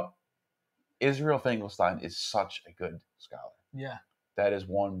thinking about? Israel Finkelstein is such a good scholar. Yeah. That is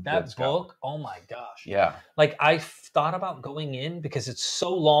one that good book. Oh my gosh. Yeah. Like I thought about going in because it's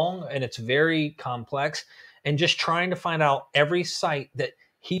so long and it's very complex, and just trying to find out every site that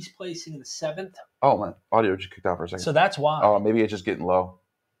he's placing the 7th. Oh man, audio just kicked out for a second. So that's why. Oh, maybe it's just getting low.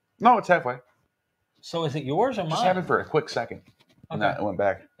 No, it's halfway. So is it yours or mine? Just have it for a quick second. And that went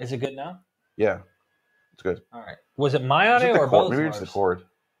back. Is it good now? Yeah. It's good. All right. Was it my audio or both? Maybe it's the cord.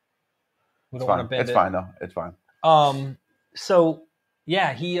 We don't want to bend it. It's fine though. It's fine. So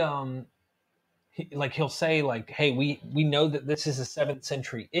yeah, he'll say like, hey, we know that this is a 7th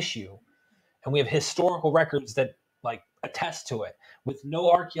century issue, and we have historical records that like attest to it with no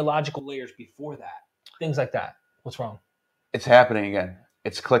archaeological layers before that. Things like that. What's wrong? It's happening again.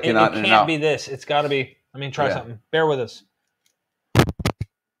 It's clicking out and out. It can't be this. It's got to be. I mean, try something. Bear with us.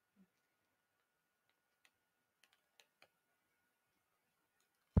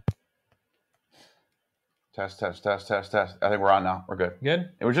 Test. I think we're on now. We're good. Good?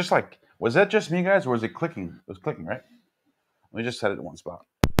 It was just like, was that just me, guys, or was it clicking? It was clicking, right? We just set it in one spot.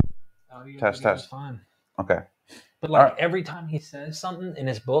 Test. Fine. Okay. But like every time he says something in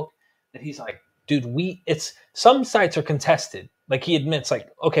his book that he's like, dude, some sites are contested. Like he admits like,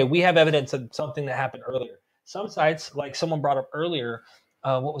 okay, we have evidence of something that happened earlier. Some sites, like someone brought up earlier,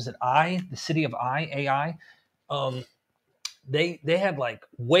 what was it? The city of AI. They had like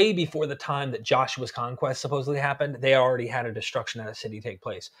way before the time that Joshua's conquest supposedly happened, they already had a destruction of a city take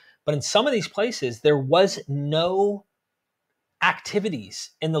place. But in some of these places, there was no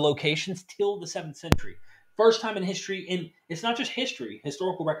activities in the locations till the 7th century. First time in history, and it's not just history,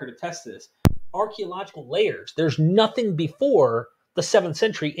 historical record attests to this, archaeological layers. There's nothing before the 7th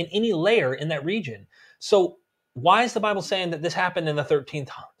century in any layer in that region. So why is the Bible saying that this happened in the 13th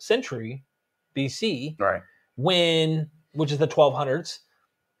century BC? Right. Which is the 1200s,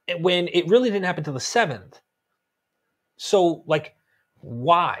 when it really didn't happen till the 7th. So, like,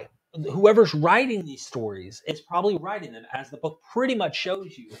 why? Whoever's writing these stories is probably writing them, as the book pretty much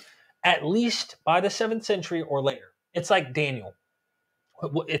shows you, at least by the 7th century or later. It's like Daniel.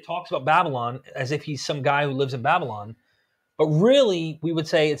 It talks about Babylon as if he's some guy who lives in Babylon, but really we would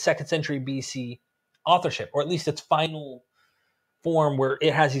say it's 2nd century BC authorship, or at least its final form where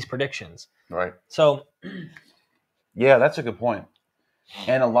it has these predictions. Right. So, yeah, that's a good point.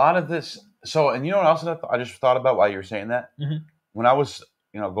 And a lot of this. So, and you know what else I just thought about while you were saying that? Mhm. When I was,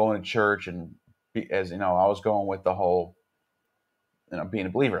 going to church and as I was going with the whole, being a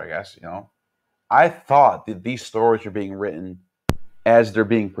believer, I guess, I thought that these stories were being written as they're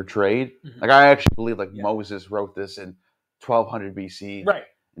being portrayed. Mhm. Like I actually believe Moses wrote this in 1200 BC. right.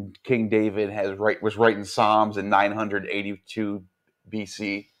 And King David was writing Psalms in 982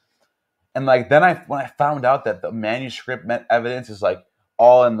 BC. And like then when I found out that the manuscript evidence is like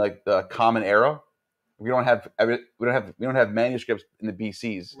all in like the common era, we don't have manuscripts in the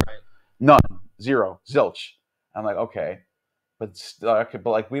BCs. Right. None, zero, zilch. I'm like, okay, but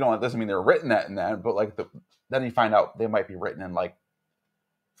we don't. It doesn't mean they're written in that. But like then you find out they might be written in like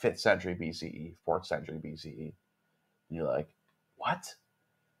 5th century BCE, 4th century BCE. And you're like, what?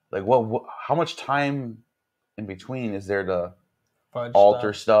 Like, how much time in between is there to Fudge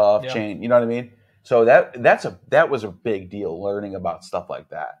alter stuff, Yeah. change? You know what I mean? So that was a big deal. Learning about stuff like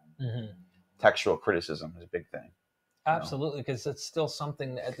that. Mm-hmm. Textual criticism is a big thing. Absolutely, because it's still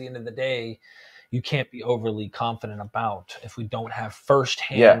something that at the end of the day you can't be overly confident about if we don't have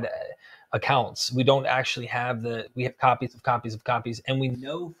firsthand accounts. We don't actually have we have copies of copies of copies, and we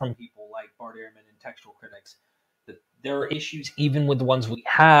know from people like Bart Ehrman and textual critics that there are issues even with the ones we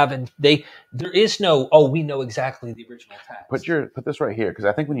have, and there is no, we know exactly the original text. Put this right here, because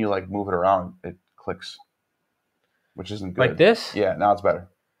I think when you like move it around, it clicks, which isn't good. Like this? Yeah, now it's better.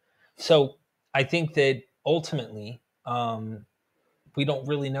 So I think that ultimately, we don't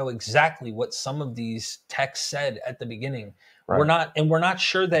really know exactly what some of these texts said at the beginning. Right. We're not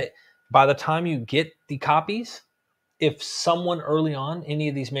sure that by the time you get the copies, if someone early on, any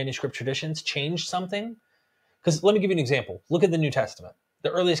of these manuscript traditions changed something. Because let me give you an example. Look at the New Testament,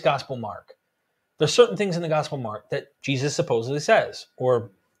 the earliest Gospel Mark. There's certain things in the Gospel Mark that Jesus supposedly says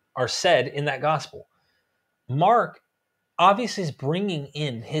or are said in that Gospel. Mark obviously is bringing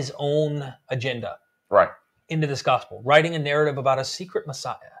in his own agenda. Right. Into this gospel, writing a narrative about a secret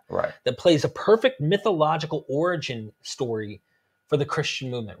Messiah, right, that plays a perfect mythological origin story for the Christian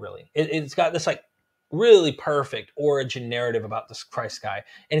movement. Really, it's got this like really perfect origin narrative about this Christ guy,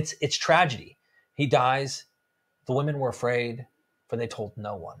 and it's tragedy. He dies. The women were afraid, for they told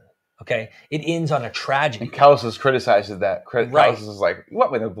no one. Okay, it ends on a tragedy. And Callisus criticizes that. Callisus is like, "You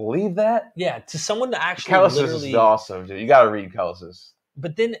want me to believe that?" Yeah, to someone to actually Callisus is awesome, dude. You got to read Callisus.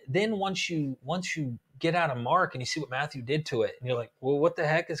 But then once you get out of Mark and you see what Matthew did to it, and you're like, well, what the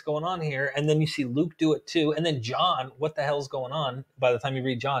heck is going on here? And then you see Luke do it too, and then John, what the hell's going on? By the time you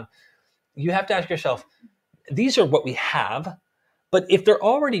read John, you have to ask yourself, these are what we have, but if they're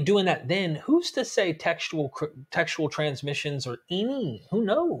already doing that, then who's to say textual transmissions or any? Who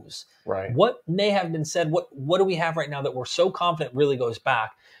knows? Right. What may have been said? What do we have right now that we're so confident really goes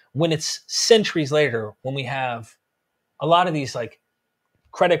back when it's centuries later, when we have a lot of these like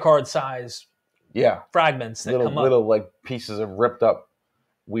credit card size fragments that come up. Little like pieces of ripped up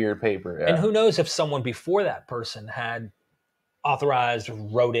weird paper. Yeah. And who knows if someone before that person had authorized or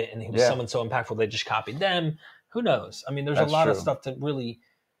wrote it and he was someone so impactful they just copied them. Who knows? I mean, there's a lot of stuff to really,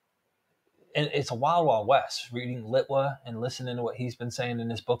 and it's a wild, wild west. Reading Litwa and listening to what he's been saying in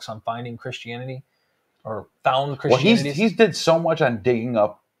his books on finding Christianity or found Christianity. Well, he's did so much on digging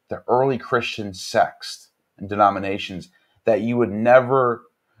up the early Christian sects and denominations that you would never,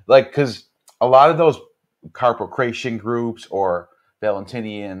 like, because a lot of those Carpocratian groups or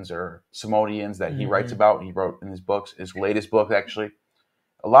Valentinians or Simonians that he writes about, he wrote in his books, his latest book actually,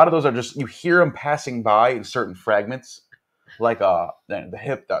 a lot of those are just, you hear him passing by in certain fragments, like the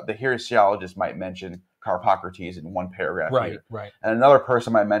heresiologist might mention Carpocrates in one paragraph here, and another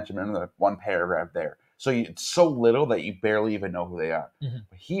person might mention another one paragraph there. So it's so little that you barely even know who they are. Mm-hmm.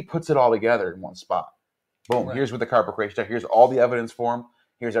 But he puts it all together in one spot. Boom, here's what the Carpocratians are. Here's all the evidence for them.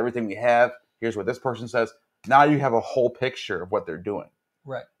 Here's everything we have. Here's what this person says. Now you have a whole picture of what they're doing.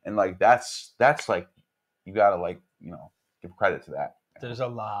 Right. And like that's like, you gotta like, give credit to that. There's a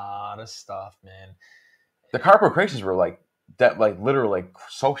lot of stuff, man. The Carpocratians were like that, like literally like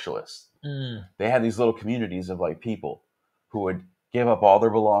socialists. They had these little communities of like people who would give up all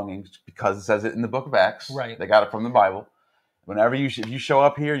their belongings because it says it in the book of Acts. Right. They got it from the Bible. Whenever if you show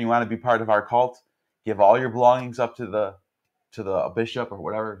up here and you want to be part of our cult, give all your belongings up to the bishop or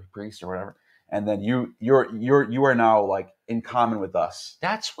whatever, priest or whatever, and then you are now like in common with us.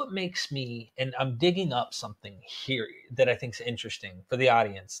 That's what makes me, and I'm digging up something here that I think is interesting for the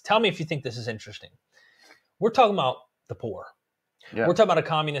audience. Tell me if you think this is interesting. We're talking about the poor. Yeah. We're talking about a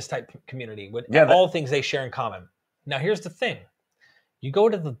communist type community with all things they share in common. Now, here's the thing. You go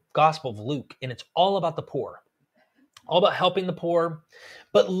to the Gospel of Luke, and it's all about the poor, all about helping the poor.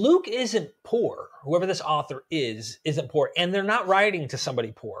 But Luke isn't poor. Whoever this author isn't poor. And they're not writing to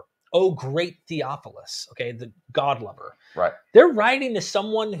somebody poor. Oh, great Theophilus, okay, the God lover. Right. They're writing to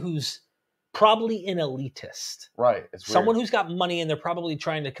someone who's probably an elitist. Right. It's someone weird. who's got money, and they're probably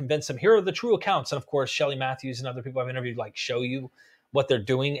trying to convince them, here are the true accounts. And of course, Shelley Matthews and other people I've interviewed like show you what they're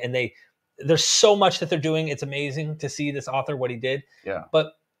doing. And there's so much that they're doing. It's amazing to see this author, what he did. Yeah.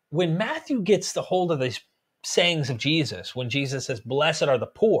 But when Matthew gets the hold of these sayings of Jesus, when Jesus says, blessed are the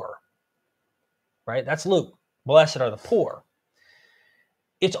poor, right? That's Luke. Blessed are the poor.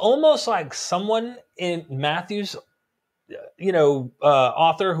 It's almost like someone in Matthew's,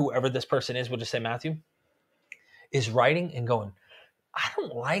 author, whoever this person is, we'll just say Matthew, is writing and going, I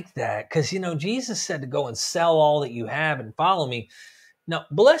don't like that because, Jesus said to go and sell all that you have and follow me. Now,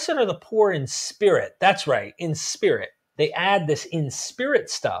 blessed are the poor in spirit. That's right, in spirit. They add this in spirit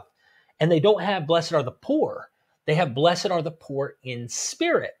stuff, and they don't have blessed are the poor. They have blessed are the poor in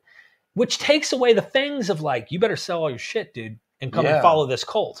spirit, which takes away the things of like, you better sell all your shit, dude, and come and follow this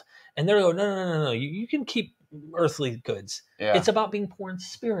cult. And they're going, no. You can keep earthly goods. Yeah. It's about being poor in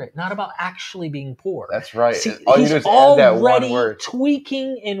spirit, not about actually being poor. That's right. See, all you he's do is add that one already word.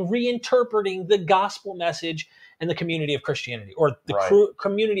 tweaking and reinterpreting the gospel message and the community of Christianity, or the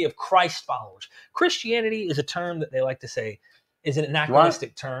community of Christ followers. Christianity is a term that they like to say is an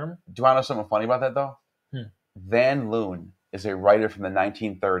anachronistic term. Do you want to know something funny about that, though? Van Loon is a writer from the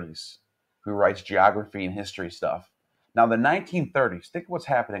 1930s who writes geography and history stuff. Now, the 1930s, think of what's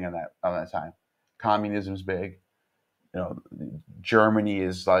happening on that time. Communism's big. Germany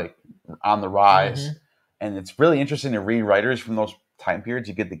is like on the rise. Mm-hmm. And it's really interesting to read writers from those time periods.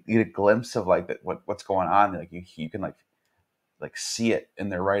 You get a glimpse of like what's going on. Like you can like see it in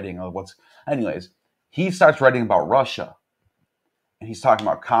their writing of what's. Anyways, he starts writing about Russia, and he's talking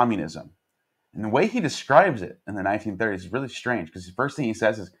about communism. And the way he describes it in the 1930s is really strange because the first thing he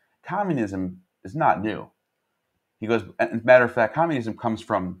says is communism is not new. He goes, as a matter of fact, communism comes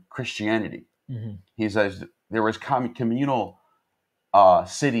from Christianity. Mm-hmm. He says there was communal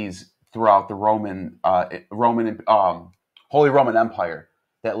cities throughout the Holy Roman Empire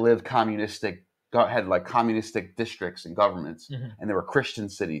that lived had like communistic districts and governments, mm-hmm. and there were Christian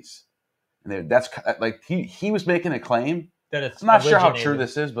cities. And that's like he was making a claim that it's. I'm not sure how true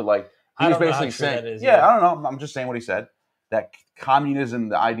this is, but like he was basically saying, I don't know. I'm just saying what he said. That communism,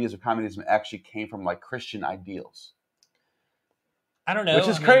 the ideas of communism, actually came from like Christian ideals. I don't know, which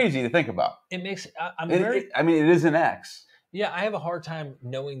is crazy to think about. It makes. It is an X. Yeah, I have a hard time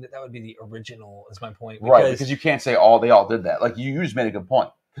knowing that would be the original. Is my point, right? Because you can't say they all did that. Like you just made a good point.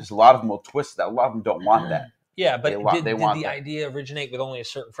 Because a lot of them will twist that. A lot of them don't want that. Yeah, but did the idea originate with only a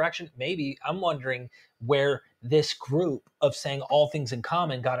certain fraction? Maybe. I'm wondering where this group of saying all things in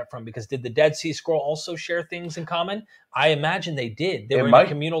common got it from. Because did the Dead Sea Scroll also share things in common? I imagine they did. They were in a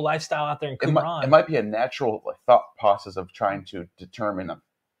communal lifestyle out there in Qumran. It might be a natural thought process of trying to determine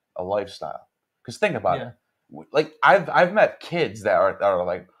a lifestyle. Because think about it. Like I've met kids that are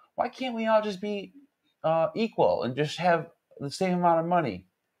like, why can't we all just be equal and just have the same amount of money?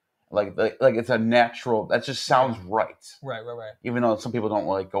 Like it's a natural. That just sounds right. Right. Even though some people don't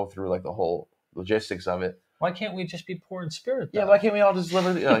like go through like the whole logistics of it. Why can't we just be poor in spirit, though? Yeah. Why can't we all just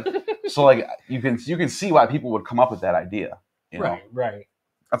live? So like you can see why people would come up with that idea. Right.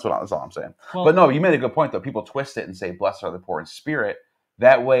 That's all I'm saying. Well, but no, you made a good point though. People twist it and say, "Blessed are the poor in spirit."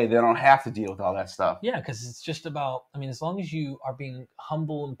 That way, they don't have to deal with all that stuff. Yeah, because it's just about. I mean, as long as you are being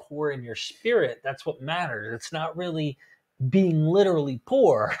humble and poor in your spirit, that's what matters. It's not really being literally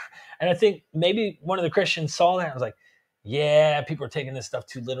poor. And I think maybe one of the Christians saw that and was like, yeah, people are taking this stuff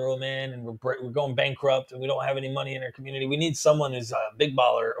too literal, man, and we're going bankrupt and we don't have any money in our community. We need someone who's a big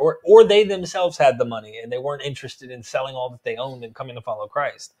baller, or they themselves had the money and they weren't interested in selling all that they owned and coming to follow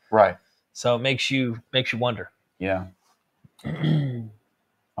Christ. Right. So it makes you wonder. Yeah. I'm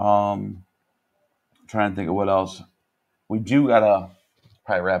trying to think of what else. We do gotta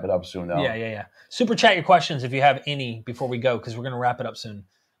probably wrap it up soon, though. Yeah. Super chat your questions if you have any before we go, because we're gonna wrap it up soon.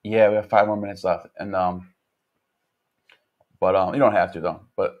 Yeah, we have 5 more minutes left, and but you don't have to though.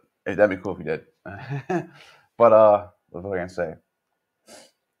 But that'd be cool if you did. But what was I gonna say?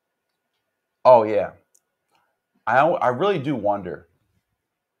 Oh yeah, I really do wonder,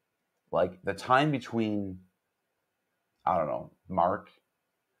 like the time between, I don't know, Mark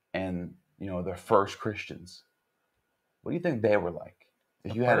and the first Christians. What do you think they were like?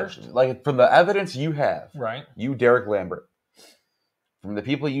 If you first? had like from the evidence you have, Right? You, Derek Lambert, from the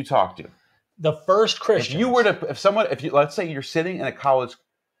people you talk to, The first Christians. if you were to, let's say you're sitting in a college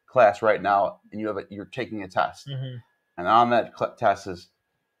class right now and you're taking a test, and on that test is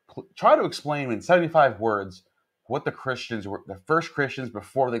try to explain in 75 words what the first Christians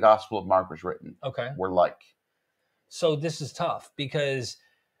before the Gospel of Mark was written, were like. So this is tough because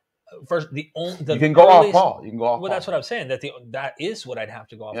first you can go off Paul. You can go off. Well, that's what I'm saying. That is what I'd have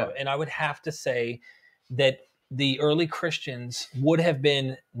to go off of, and I would have to say that the early Christians would have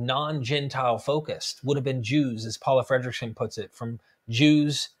been non-Gentile focused, would have been Jews, as Paula Fredrickson puts it, from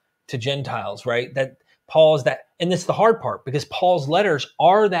Jews to Gentiles, right? That Paul's that, and this is the hard part because Paul's letters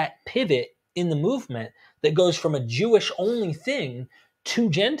are that pivot in the movement that goes from a Jewish only thing to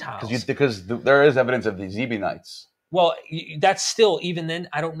Gentiles. Because there is evidence of these Ebionites. Well, that's still, even then,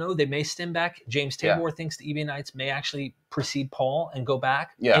 I don't know. They may stem back. James Tabor thinks the Ebionites may actually precede Paul and go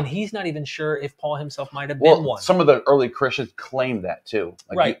back. Yeah. And he's not even sure if Paul himself might have been one. Some of the early Christians claim that too.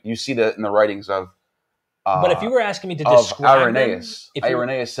 Right. You see that in the writings of... but if you were asking me to describe Irenaeus.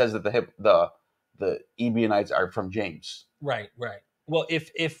 Irenaeus says that the Ebionites are from James. Right. Well,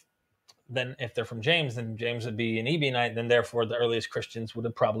 if they're from James, then James would be an Ebionite. Then therefore, the earliest Christians would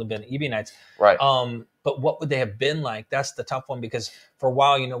have probably been Ebionites. Right. But what would they have been like? That's the tough one because for a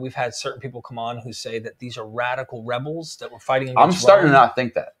while, we've had certain people come on who say that these are radical rebels that were fighting against I'm starting Rome. to not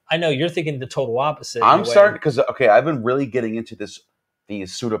think that. I know you're thinking the total opposite. I'm starting because I've been really getting into these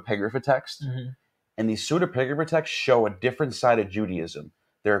pseudepigrapha texts, and these pseudepigrapha texts show a different side of Judaism.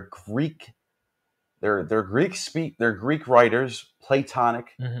 They're Greek. They're Greek writers,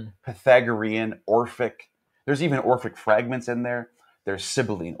 Platonic, Pythagorean, Orphic. There's even Orphic fragments in there. There's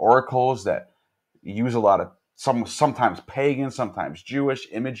Sibylline oracles that use a lot of sometimes pagan, sometimes Jewish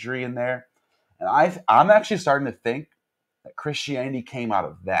imagery in there. And I'm actually starting to think that Christianity came out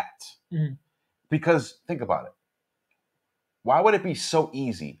of that. Because think about it. Why would it be so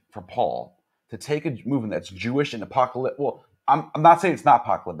easy for Paul to take a movement that's Jewish and apocalyptic? Well, I'm not saying it's not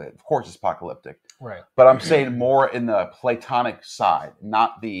apocalyptic. Of course it's apocalyptic. Right. But I'm saying more in the Platonic side,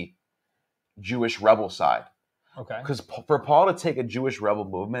 not the Jewish rebel side. Okay. Because for Paul to take a Jewish rebel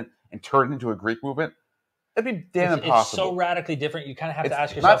movement and turn it into a Greek movement, it'd be damn impossible. It's so radically different. You kind of have to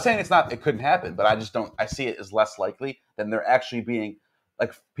ask yourself. Not saying it couldn't happen, but I just don't. I see it as less likely than there actually being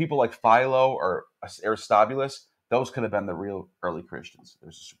like people like Philo or Aristobulus. Those could have been the real early Christians.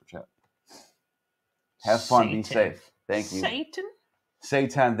 There's a super chat. Have fun, be safe. Thank you.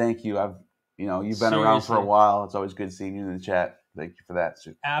 Satan, thank you. You've been around for a while. It's always good seeing you in the chat. Thank you for that.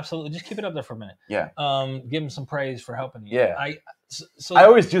 Absolutely. Just keep it up there for a minute. Yeah. Give him some praise for helping you. Yeah. I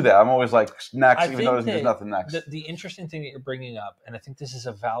always do that. I'm always like next, even though there's nothing next. The interesting thing that you're bringing up, and I think this is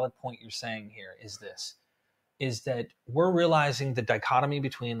a valid point you're saying here, is that we're realizing the dichotomy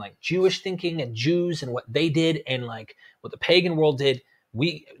between like Jewish thinking and Jews and what they did and like what the pagan world did.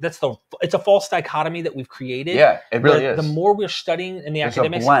 It's a false dichotomy that we've created. Yeah, it really is. The more we're studying in the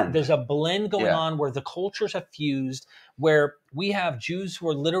academics, there's a blend going on where the cultures have fused, where we have Jews who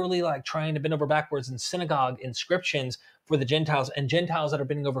are literally like trying to bend over backwards in synagogue inscriptions for the Gentiles and Gentiles that are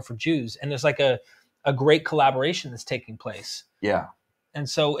bending over for Jews. And there's like a great collaboration that's taking place. Yeah. And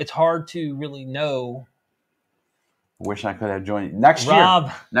so it's hard to really know. Wish I could have joined next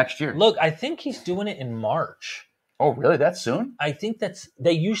year. Look, I think he's doing it in March. Oh, really? That soon? I think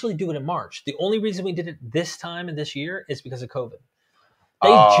they usually do it in March. The only reason we did it this time and this year is because of COVID. They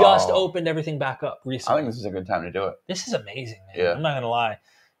just opened everything back up recently. I think this is a good time to do it. This is amazing, man. Yeah. I'm not going to lie.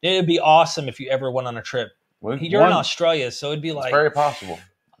 It'd be awesome if you ever went on a trip. You're in Australia, so it'd be like... It's very possible.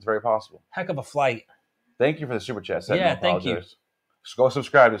 It's very possible. Heck of a flight. Thank you for the super chat. Thank you. Just go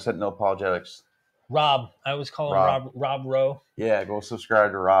subscribe to Sentinel Apologetics. Rob. I always call him Rob Rowe. Yeah, go subscribe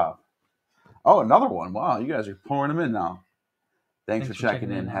to Rob. Oh, another one. Wow, you guys are pouring them in now. Thanks for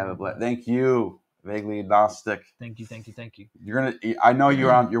checking in. Have a blessed. Thank you, Vaguely Gnostic. Thank you. I know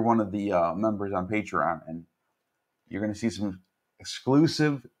you're one of the members on Patreon, and you're gonna see some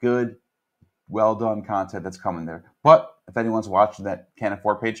exclusive, good, well done content that's coming there. But if anyone's watching that can't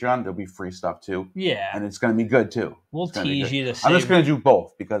afford Patreon, there'll be free stuff too. Yeah, and it's gonna be good too. We'll tease you to. I'm just gonna do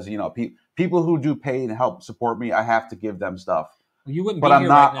both because people who do pay and help support me, I have to give them stuff. You wouldn't be here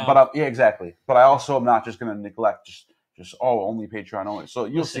right now. Yeah, exactly. But I also am not just going to neglect only Patreon only. So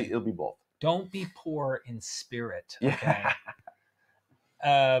you'll see, it'll be both. Don't be poor in spirit. Okay?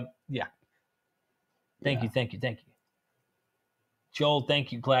 Yeah. Thank you. Joel,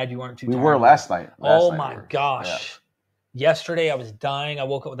 thank you. Glad you weren't too tired. We were last night. My gosh. Yeah. Yesterday I was dying. I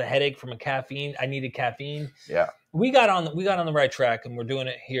woke up with a headache from a caffeine. I needed caffeine. Yeah. We got on the right track and we're doing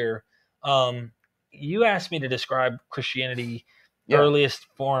it here. You asked me to describe Christianity Yeah. earliest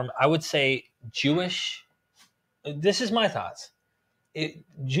form. I would say Jewish. This is my thoughts.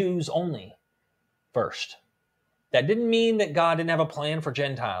 Jews only first. That didn't mean that God didn't have a plan for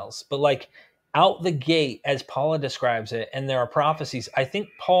Gentiles, but like out the gate, as Paula describes it, and there are prophecies, I think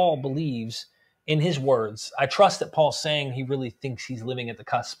Paul believes in his words. I trust that Paul's saying he really thinks he's living at the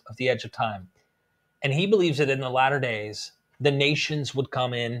cusp of the edge of time. And he believes that in the latter days, the nations would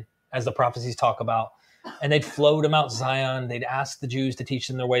come in, as the prophecies talk about, and they'd flow to Mount Zion. They'd ask the Jews to teach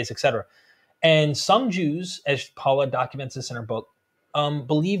them their ways, etc. And some Jews, as Paula documents this in her book,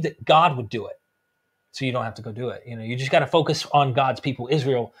 believe that God would do it. So you don't have to go do it. You just got to focus on God's people,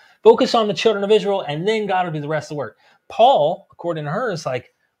 Israel. Focus on the children of Israel, and then God will do the rest of the work. Paul, according to her, is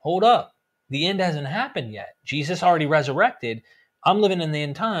like, hold up. The end hasn't happened yet. Jesus already resurrected. I'm living in the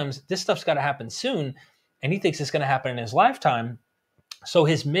end times. This stuff's got to happen soon. And he thinks it's going to happen in his lifetime. So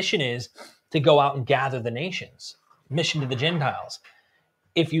his mission is to go out and gather the nations. Mission to the Gentiles.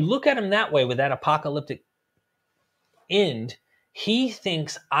 If you look at him that way with that apocalyptic end, he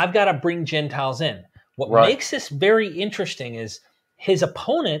thinks, I've got to bring Gentiles in. What makes this very interesting is his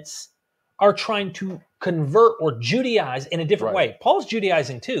opponents are trying to convert or Judaize in a different way. Paul's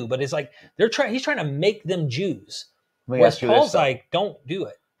Judaizing too, but it's like he's trying to make them Jews. Whereas Paul's like, don't do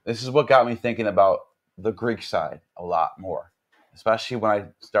it. This is what got me thinking about the Greek side a lot more, especially when I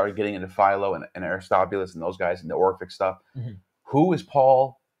started getting into Philo and Aristobulus and those guys and the Orphic stuff. Mm-hmm. Who is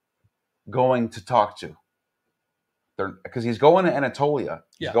Paul going to talk to? Because he's going to Anatolia,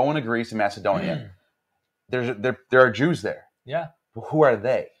 he's going to Greece and Macedonia. There are Jews there. Yeah. But who are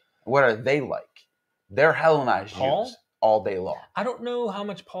they? What are they like? They're Hellenized Jews all day long. I don't know how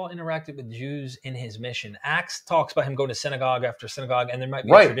much Paul interacted with Jews in his mission. Acts talks about him going to synagogue after synagogue, and there might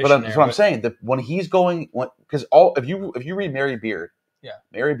be a tradition but that's what I'm saying. When he's going, because if you read Mary Beard,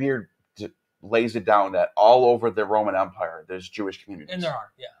 Mary Beard lays it down that all over the Roman Empire there's Jewish communities, and there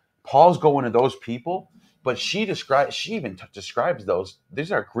are. Paul's going to those people, but she even describes those.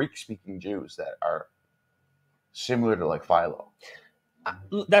 These are Greek-speaking Jews that are similar to like Philo.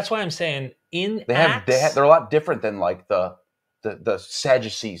 That's why I'm saying they're a lot different than like the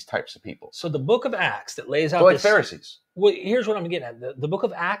Sadducees types of people. So the book of Acts that lays out they're like Pharisees. Well, here's what I'm getting at. The book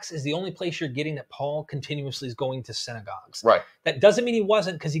of Acts is the only place you're getting that Paul continuously is going to synagogues. Right. That doesn't mean he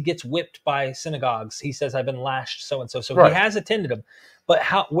wasn't, because he gets whipped by synagogues. He says, I've been lashed so-and-so. So he has attended them. But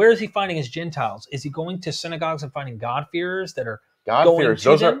where is he finding his Gentiles? Is he going to synagogues and finding God-fearers that are God-fearers?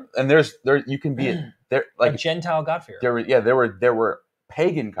 Those them? You can be there like a Gentile God-fearer. There were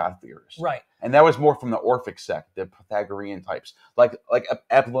pagan God-fearers. Right. And that was more from the Orphic sect, the Pythagorean types. Like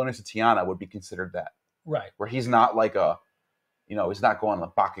Apollonius of Tyana would be considered that. Right. Where he's not like he's not going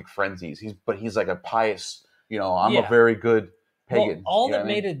like Bacchic frenzies. He's like a pious, I'm a very good pagan. Well,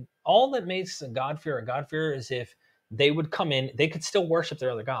 all that makes a God-fearer is if they would come in, they could still worship their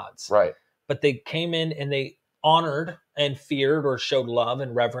other gods. Right. But they came in and they honored and feared or showed love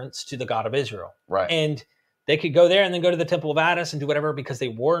and reverence to the God of Israel. Right. And they could go there and then go to the Temple of Attis and do whatever, because they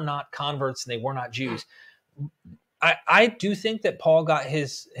were not converts and they were not Jews. I do think that Paul got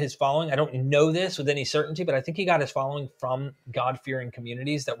his following. I don't know this with any certainty, but I think he got his following from God-fearing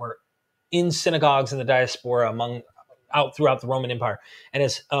communities that were in synagogues in the diaspora out throughout the Roman Empire. And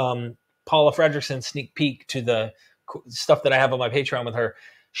as Paula Fredrickson sneak peek to the stuff that I have on my Patreon with her,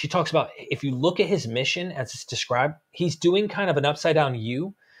 she talks about, if you look at his mission as it's described, he's doing kind of an upside down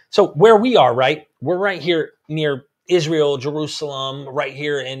U. So where we are, right? We're right here near Israel, Jerusalem, right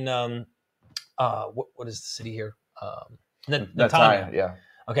here in what is the city here? Netanya. Yeah.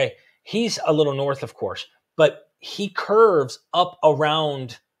 Okay. He's a little north, of course, but he curves up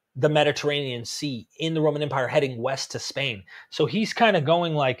around the Mediterranean Sea in the Roman Empire, heading west to Spain. So he's kind of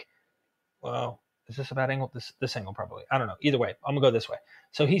going like, well, is this a bad angle? This angle probably. I don't know. Either way, I'm gonna go this way.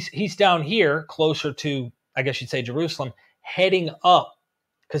 So he's down here, closer to, I guess you'd say, Jerusalem, heading up,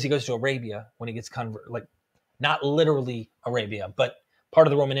 because he goes to Arabia when he gets like not literally Arabia, but part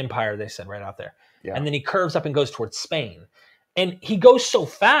of the Roman Empire, they said, right out there. Yeah. And then he curves up and goes towards Spain. And he goes so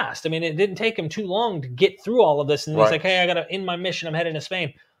fast. I mean, it didn't take him too long to get through all of this. And he's like, hey, I got to end my mission. I'm heading to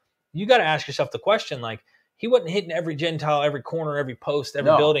Spain. You got to ask yourself the question, like, he wasn't hitting every Gentile, every corner, every post,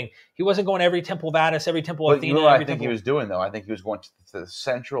 every building. He wasn't going to every temple of Attis, every temple of Athena. You know what I think he was doing, though? I think he was going to the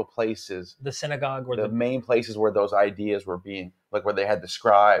central places. The synagogue. Or the main places where those ideas were being, like where they had the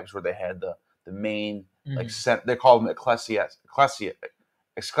scribes, where they had the main, like, they call them ecclesia, or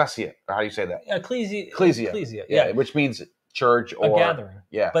how do you say that? Ecclesia. Yeah, which means church or a gathering.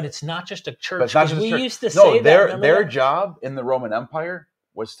 Yeah. But it's not just a church. It's not just we church. used to say their job in the Roman Empire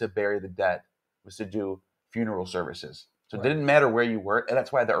was to bury the dead, was to do funeral services. So it didn't matter where you were. And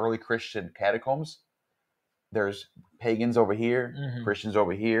that's why the early Christian catacombs, there's pagans over here, Christians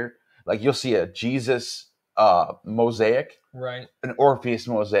over here. Like you'll see a Jesus mosaic, right, an Orpheus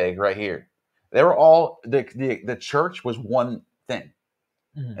mosaic right here. They were all the church was one thing,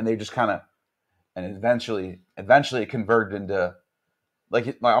 and they just kind of, and eventually it converted into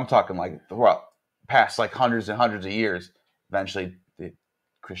like I'm talking like past like hundreds and hundreds of years. Eventually, the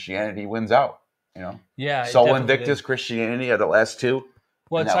Christianity wins out. You know, yeah. Sol Invictus Christianity are the last two.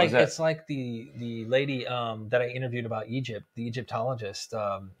 Well, it's like the lady that I interviewed about Egypt, the Egyptologist,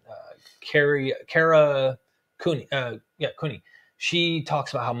 Kara Cooney. Cooney. She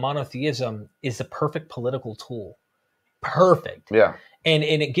talks about how monotheism is the perfect political tool. Perfect. Yeah. And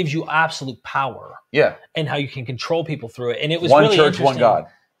it gives you absolute power. Yeah. And how you can control people through it. And it was one really church, one God.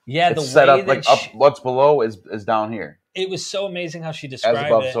 Yeah, it's the set way up like up, what's below is down here. It was so amazing how she described it. As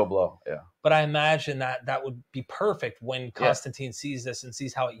above, so below. Yeah. But I imagine that would be perfect when Constantine sees this and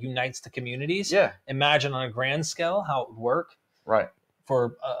sees how it unites the communities. Yeah. Imagine on a grand scale how it would work. Right.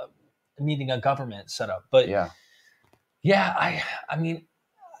 For needing a government set up. But yeah, I mean,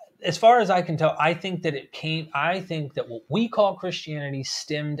 as far as I can tell, I think that what we call Christianity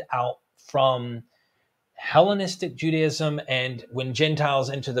stemmed out from Hellenistic Judaism, and when Gentiles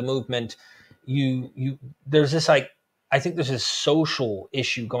enter the movement, there's this I think there's this social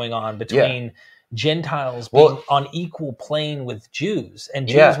issue going on between Gentiles being on equal plane with Jews, and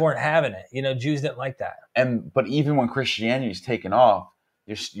Jews weren't having it. You know, Jews didn't like that. But even when Christianity is taken off,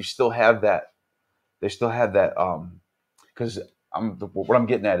 you still have that. They still have that. Because what I'm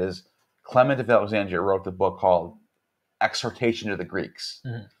getting at is Clement of Alexandria wrote the book called Exhortation to the Greeks,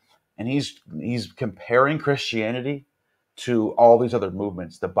 and he's comparing Christianity to all these other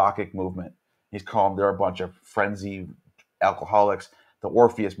movements, the Bacchic movement. He's calling they're a bunch of frenzy alcoholics. The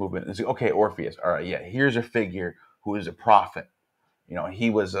Orpheus movement. And he's like, okay, Orpheus. All right, yeah. Here's a figure who is a prophet. You know, he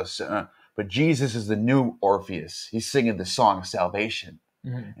was but Jesus is the new Orpheus. He's singing the song of salvation.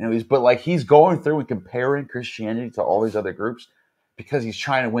 And he's going through and comparing Christianity to all these other groups because he's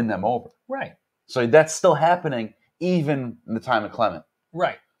trying to win them over. Right. So that's still happening even in the time of Clement.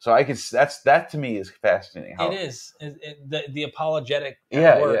 Right. So that to me is fascinating. It is. The apologetic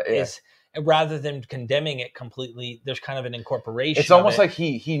work is, rather than condemning it completely, there's kind of an incorporation. It's almost like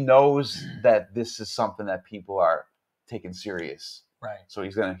he knows that this is something that people are taking serious. Right. So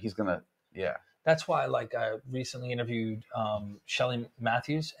he's gonna That's why, I recently interviewed Shelley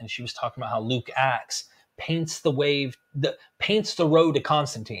Matthews, and she was talking about how Luke Acts paints the road to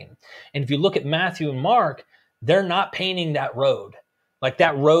Constantine. And if you look at Matthew and Mark, they're not painting that road. Like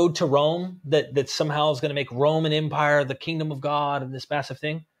that road to Rome that somehow is going to make Rome an empire, the kingdom of God, and this massive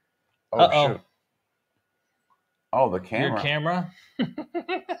thing. Shoot. Oh, the camera. Your camera.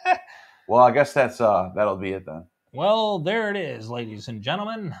 Well, I guess that'll be it then. Well, there it is, ladies and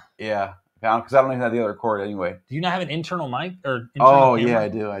gentlemen. Yeah. Because I don't even have the other cord anyway. Do you not have an internal mic or internal camera?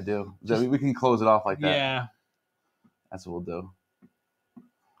 Yeah, I do. We can close it off like that. Yeah. That's what we'll do.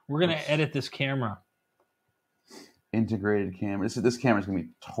 We're going to edit this camera. Integrated camera. This camera's going to be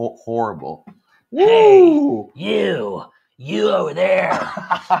horrible. Hey, you over there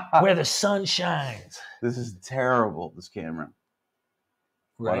where the sun shines. This is terrible, this camera.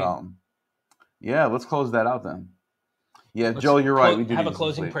 Right. But, yeah, let's close that out then. Yeah, Joe, you're right. We do have a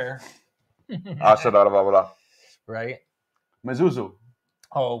closing prayer. Right. Mazuzu.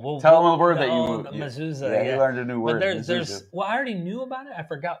 Oh, well, tell him a word that you Mezuzah. Yeah, he learned a new word. But there's I already knew about it. I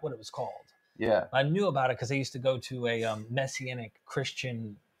forgot what it was called. Yeah. I knew about it because I used to go to a Messianic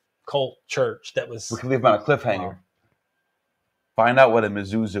Christian cult church that was. We can leave him on a cliffhanger. Find out what a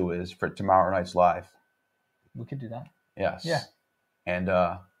mezuzah is for tomorrow night's live. We could do that. Yes. Yeah. And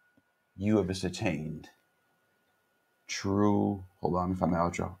you have just attained true. Hold on, let me find my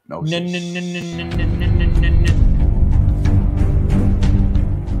outro. No.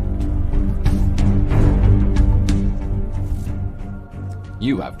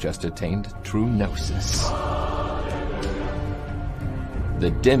 You have just attained true gnosis.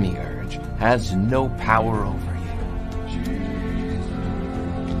 The demiurge has no power over you.